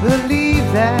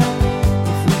believed that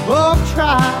if we both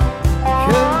tried, we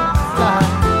could fly.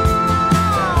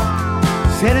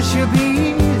 Said it should be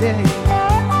easy,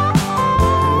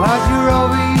 was your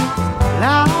always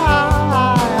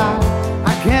lie.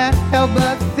 I can't help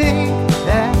but think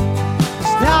that we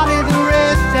started the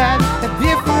rest at a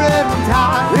different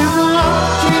time. There's a lot of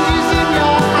changes in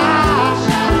your eyes.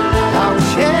 I was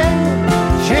changing.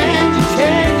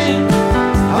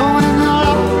 Oh, and the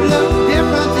love looked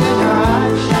different in your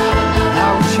eyes. I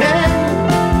was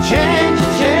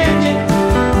changing.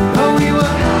 Oh, we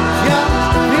were just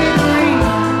figuring,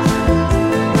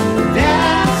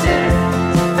 dancing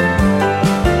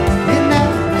in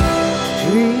that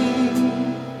dream.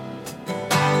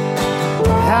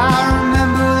 I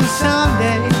remember the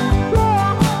Sunday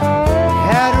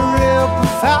had a real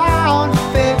profound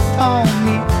effect on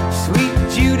me. Sweet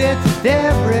Judith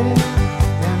Debris,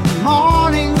 and the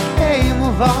morning came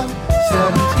of our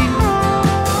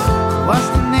 17. What's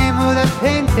the name of that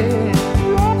painting?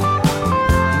 You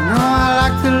know I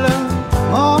like to look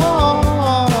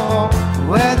more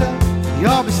whether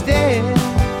you're staying.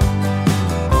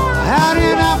 How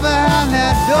did I behind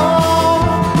that door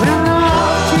when the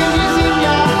love changes in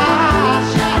your eyes?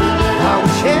 I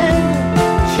was changing.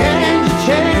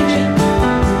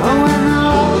 Oh, when the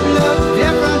love looked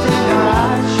different in your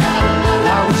eyes.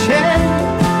 I was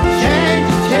changing.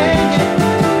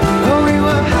 Oh, we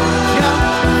were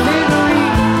just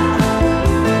figuring,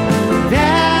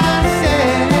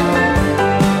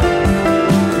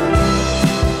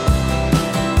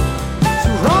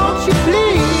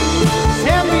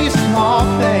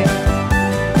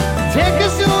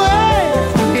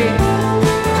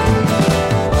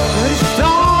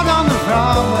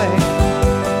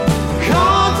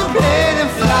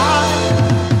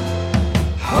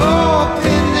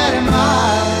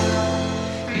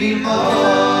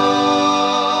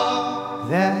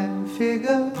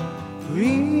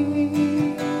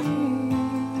 breeze.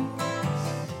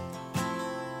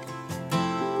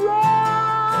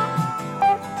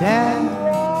 Dancing.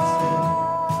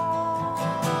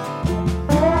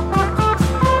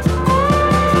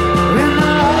 When the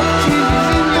light is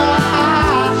in your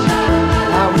eyes,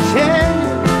 I will change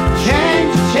it,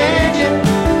 change it, change it.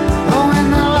 Oh, when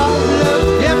the love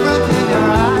looks different in your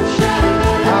eyes,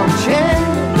 I will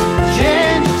change it,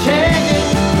 change it, change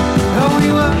it. Oh, we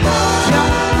were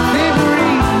just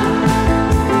figuring,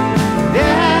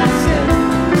 dancing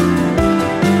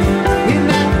in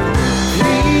that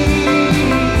dream,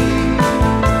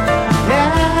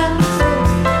 dancing,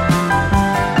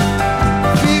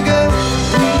 figure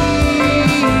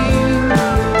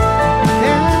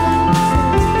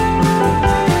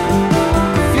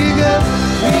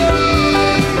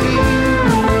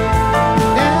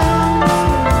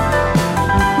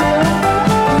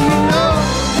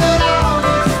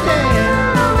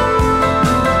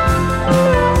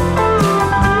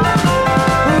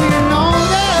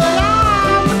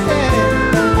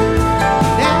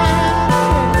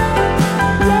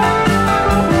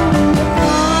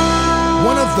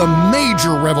One of the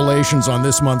major revelations on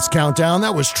this month's countdown,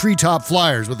 that was Treetop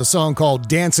Flyers with a song called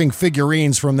Dancing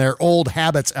Figurines from their Old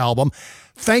Habits album.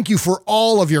 Thank you for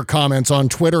all of your comments on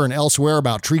Twitter and elsewhere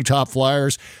about Treetop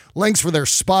Flyers. Links for their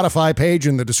Spotify page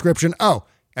in the description. Oh,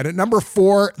 and at number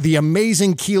 4, the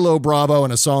amazing Kilo Bravo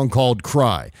and a song called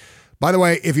Cry. By the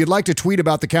way, if you'd like to tweet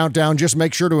about the countdown, just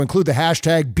make sure to include the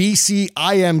hashtag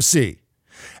BCIMC.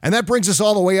 And that brings us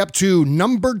all the way up to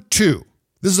number 2.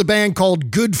 This is a band called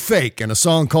Good Fake and a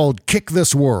song called Kick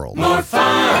This World. More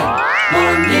fun,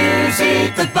 more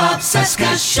music, the Bob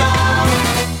Seska Show.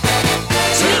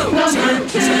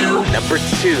 Number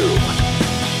 2.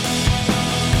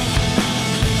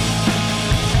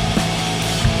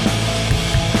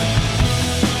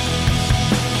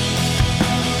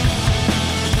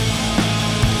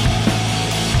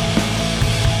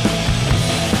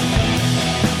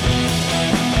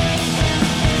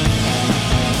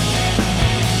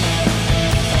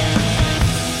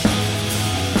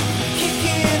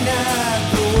 kicking at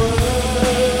the world,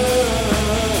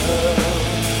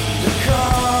 the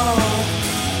calm,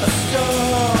 a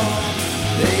storm,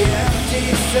 the empty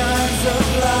signs of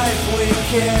life we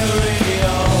carry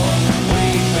on.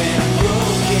 We've been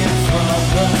broken from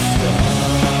the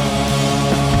start,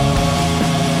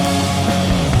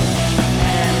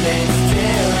 and it's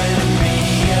tearing me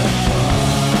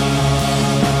apart.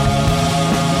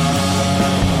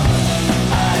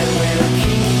 I will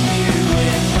keep you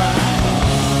in my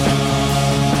heart.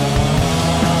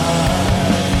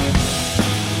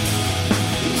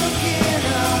 Looking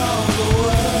all the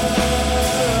world,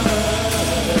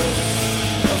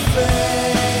 a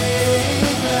face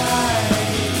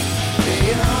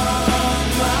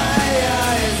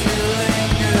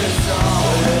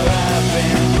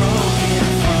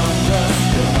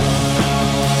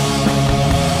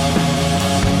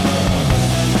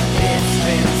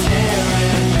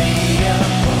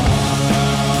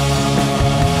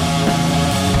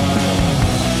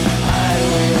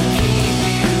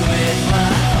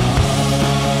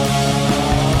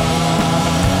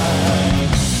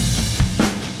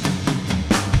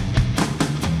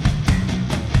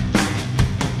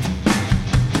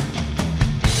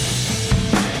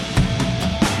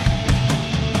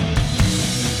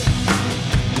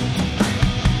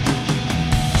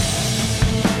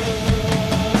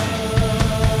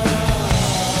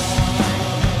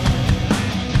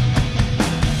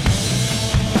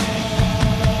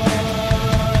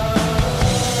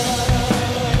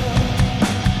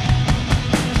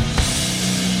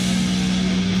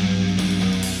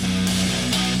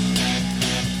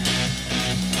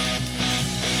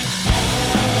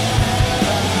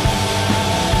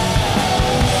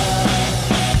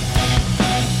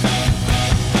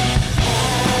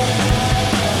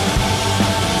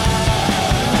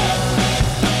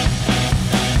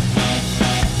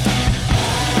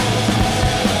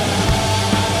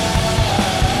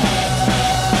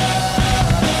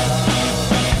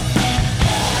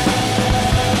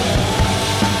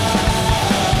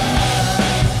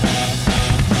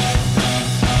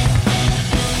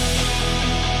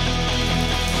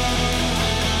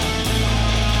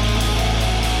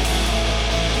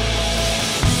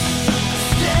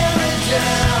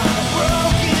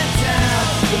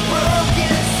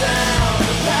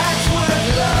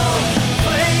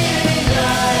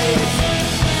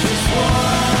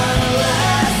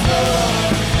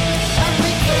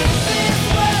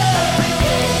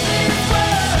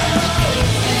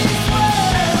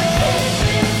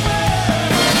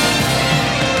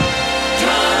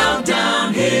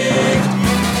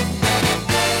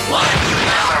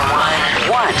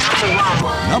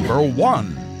number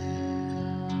 1.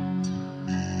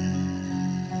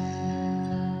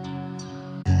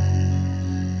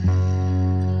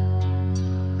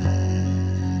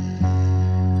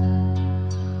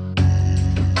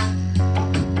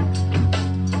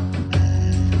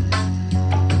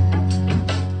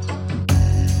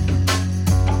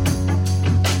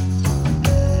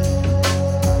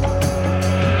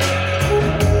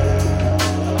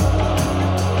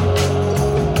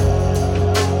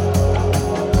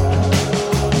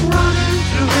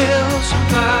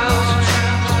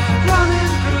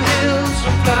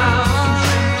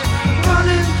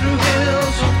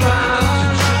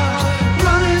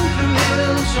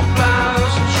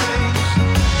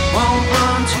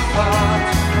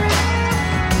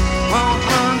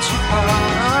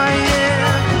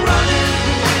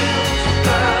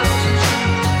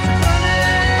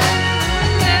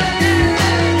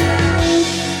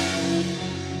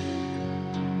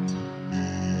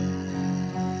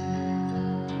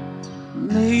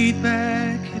 Laid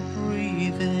back and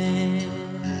breathing,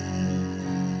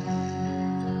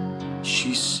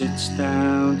 she sits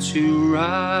down to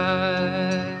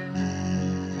write.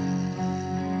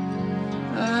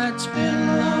 It's been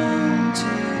a long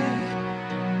day,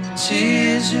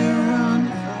 tears are on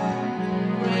the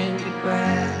phone. When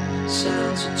goodbye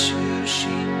sounds a two,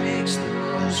 she makes the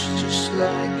most just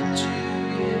like you do,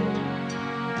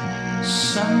 yeah.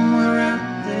 Somewhere out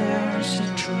there's a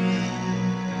dream.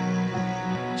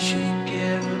 She'd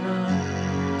given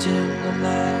up, dim the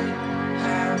light,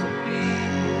 how the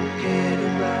people get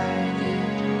it right,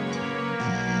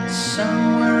 yeah.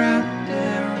 Somewhere out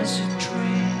there is a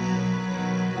dream.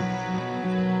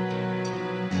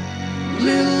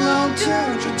 Little old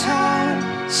Georgia time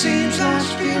seems like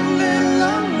she's feeling a little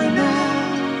lonely now.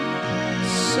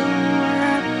 Somewhere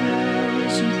out there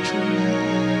is a dream.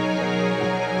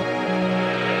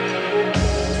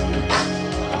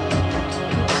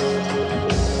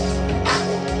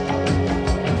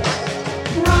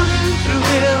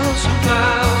 Hills and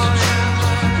clouds,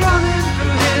 running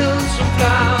through hills and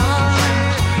clouds,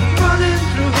 running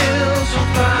through hills and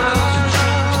clouds.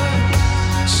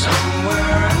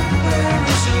 Somewhere out there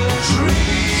is a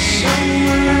dream.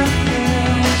 Somewhere out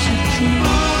there is a dream.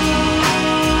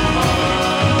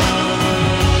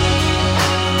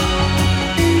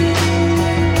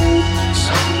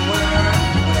 Somewhere out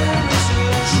there is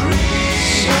a dream.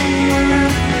 Somewhere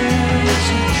out there is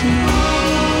a dream.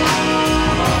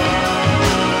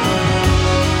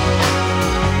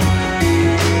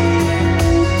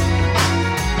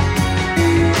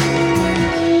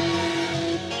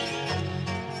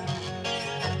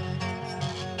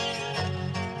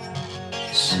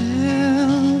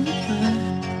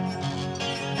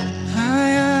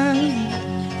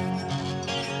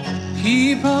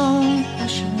 Keep on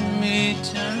pushing me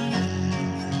down.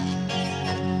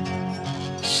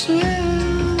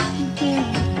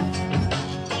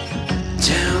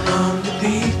 Down on the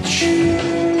beach,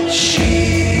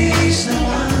 she's the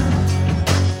one.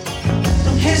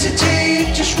 Don't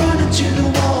hesitate, just run into the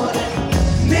water.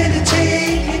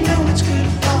 Meditate, you know it's good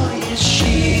for you.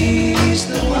 She's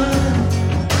the one.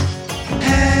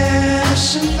 Have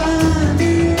some fun.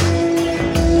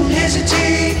 Don't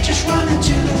hesitate, just run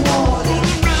into the water.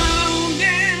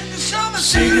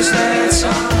 Sing us that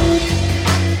song,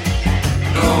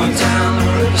 going down the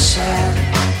riverside.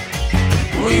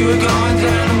 We were going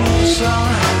down the moon so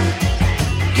high.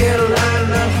 Get a lot of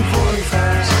love from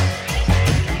 45s.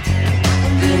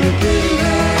 Then a bit of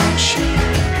action,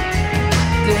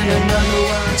 then another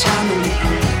one time to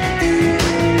leave.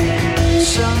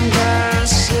 Some guys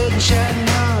sitting chatting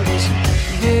all this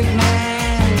big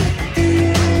man,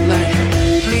 like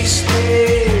please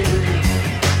stay,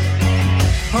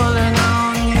 pulling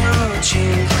on your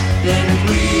chin. Then a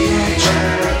reaction,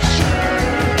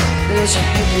 there's a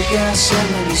hippie guy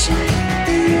 70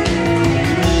 something,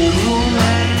 cool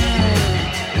man,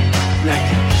 like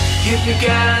hippie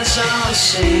guys all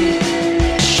say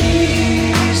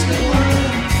she's the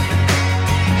one.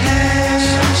 Have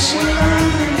some fun.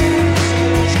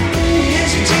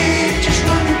 Hesitate, just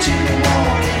run into the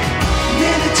water.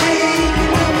 Meditate, you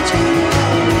know it's good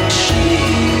for you.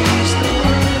 She's the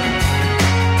one.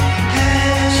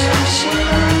 Have some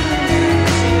fun.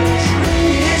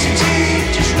 Hesitate,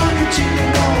 just run into the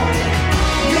water.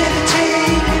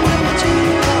 Meditate, you know it's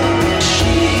good for you.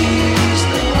 She's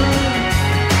the one.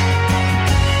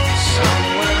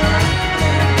 Somewhere out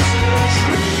there's a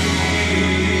dream.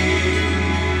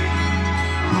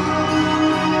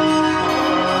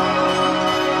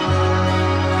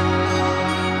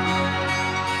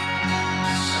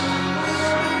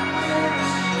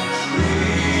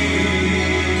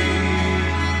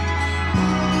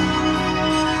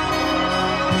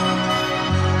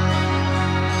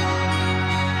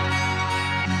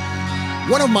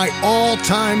 One of my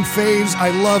all-time faves. I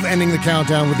love ending the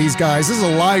countdown with these guys. This is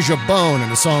Elijah Bone and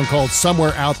a song called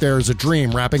Somewhere Out There Is a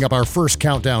Dream, wrapping up our first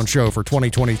countdown show for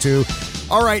 2022.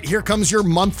 All right, here comes your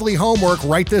monthly homework.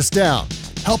 Write this down.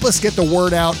 Help us get the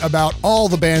word out about all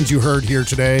the bands you heard here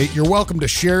today. You're welcome to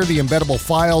share the embeddable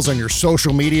files on your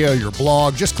social media or your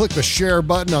blog. Just click the share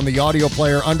button on the audio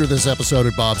player under this episode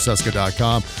at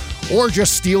bobcesca.com. Or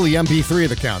just steal the MP3 of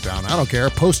the countdown. I don't care.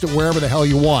 Post it wherever the hell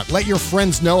you want. Let your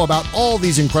friends know about all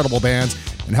these incredible bands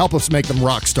and help us make them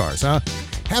rock stars, huh?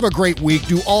 Have a great week.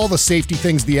 Do all the safety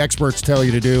things the experts tell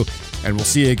you to do. And we'll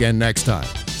see you again next time.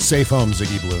 Safe home,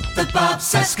 Ziggy Blue. The Bob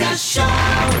Cesca Show.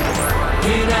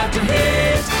 Hit after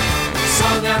hit,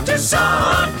 song after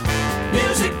song,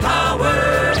 music power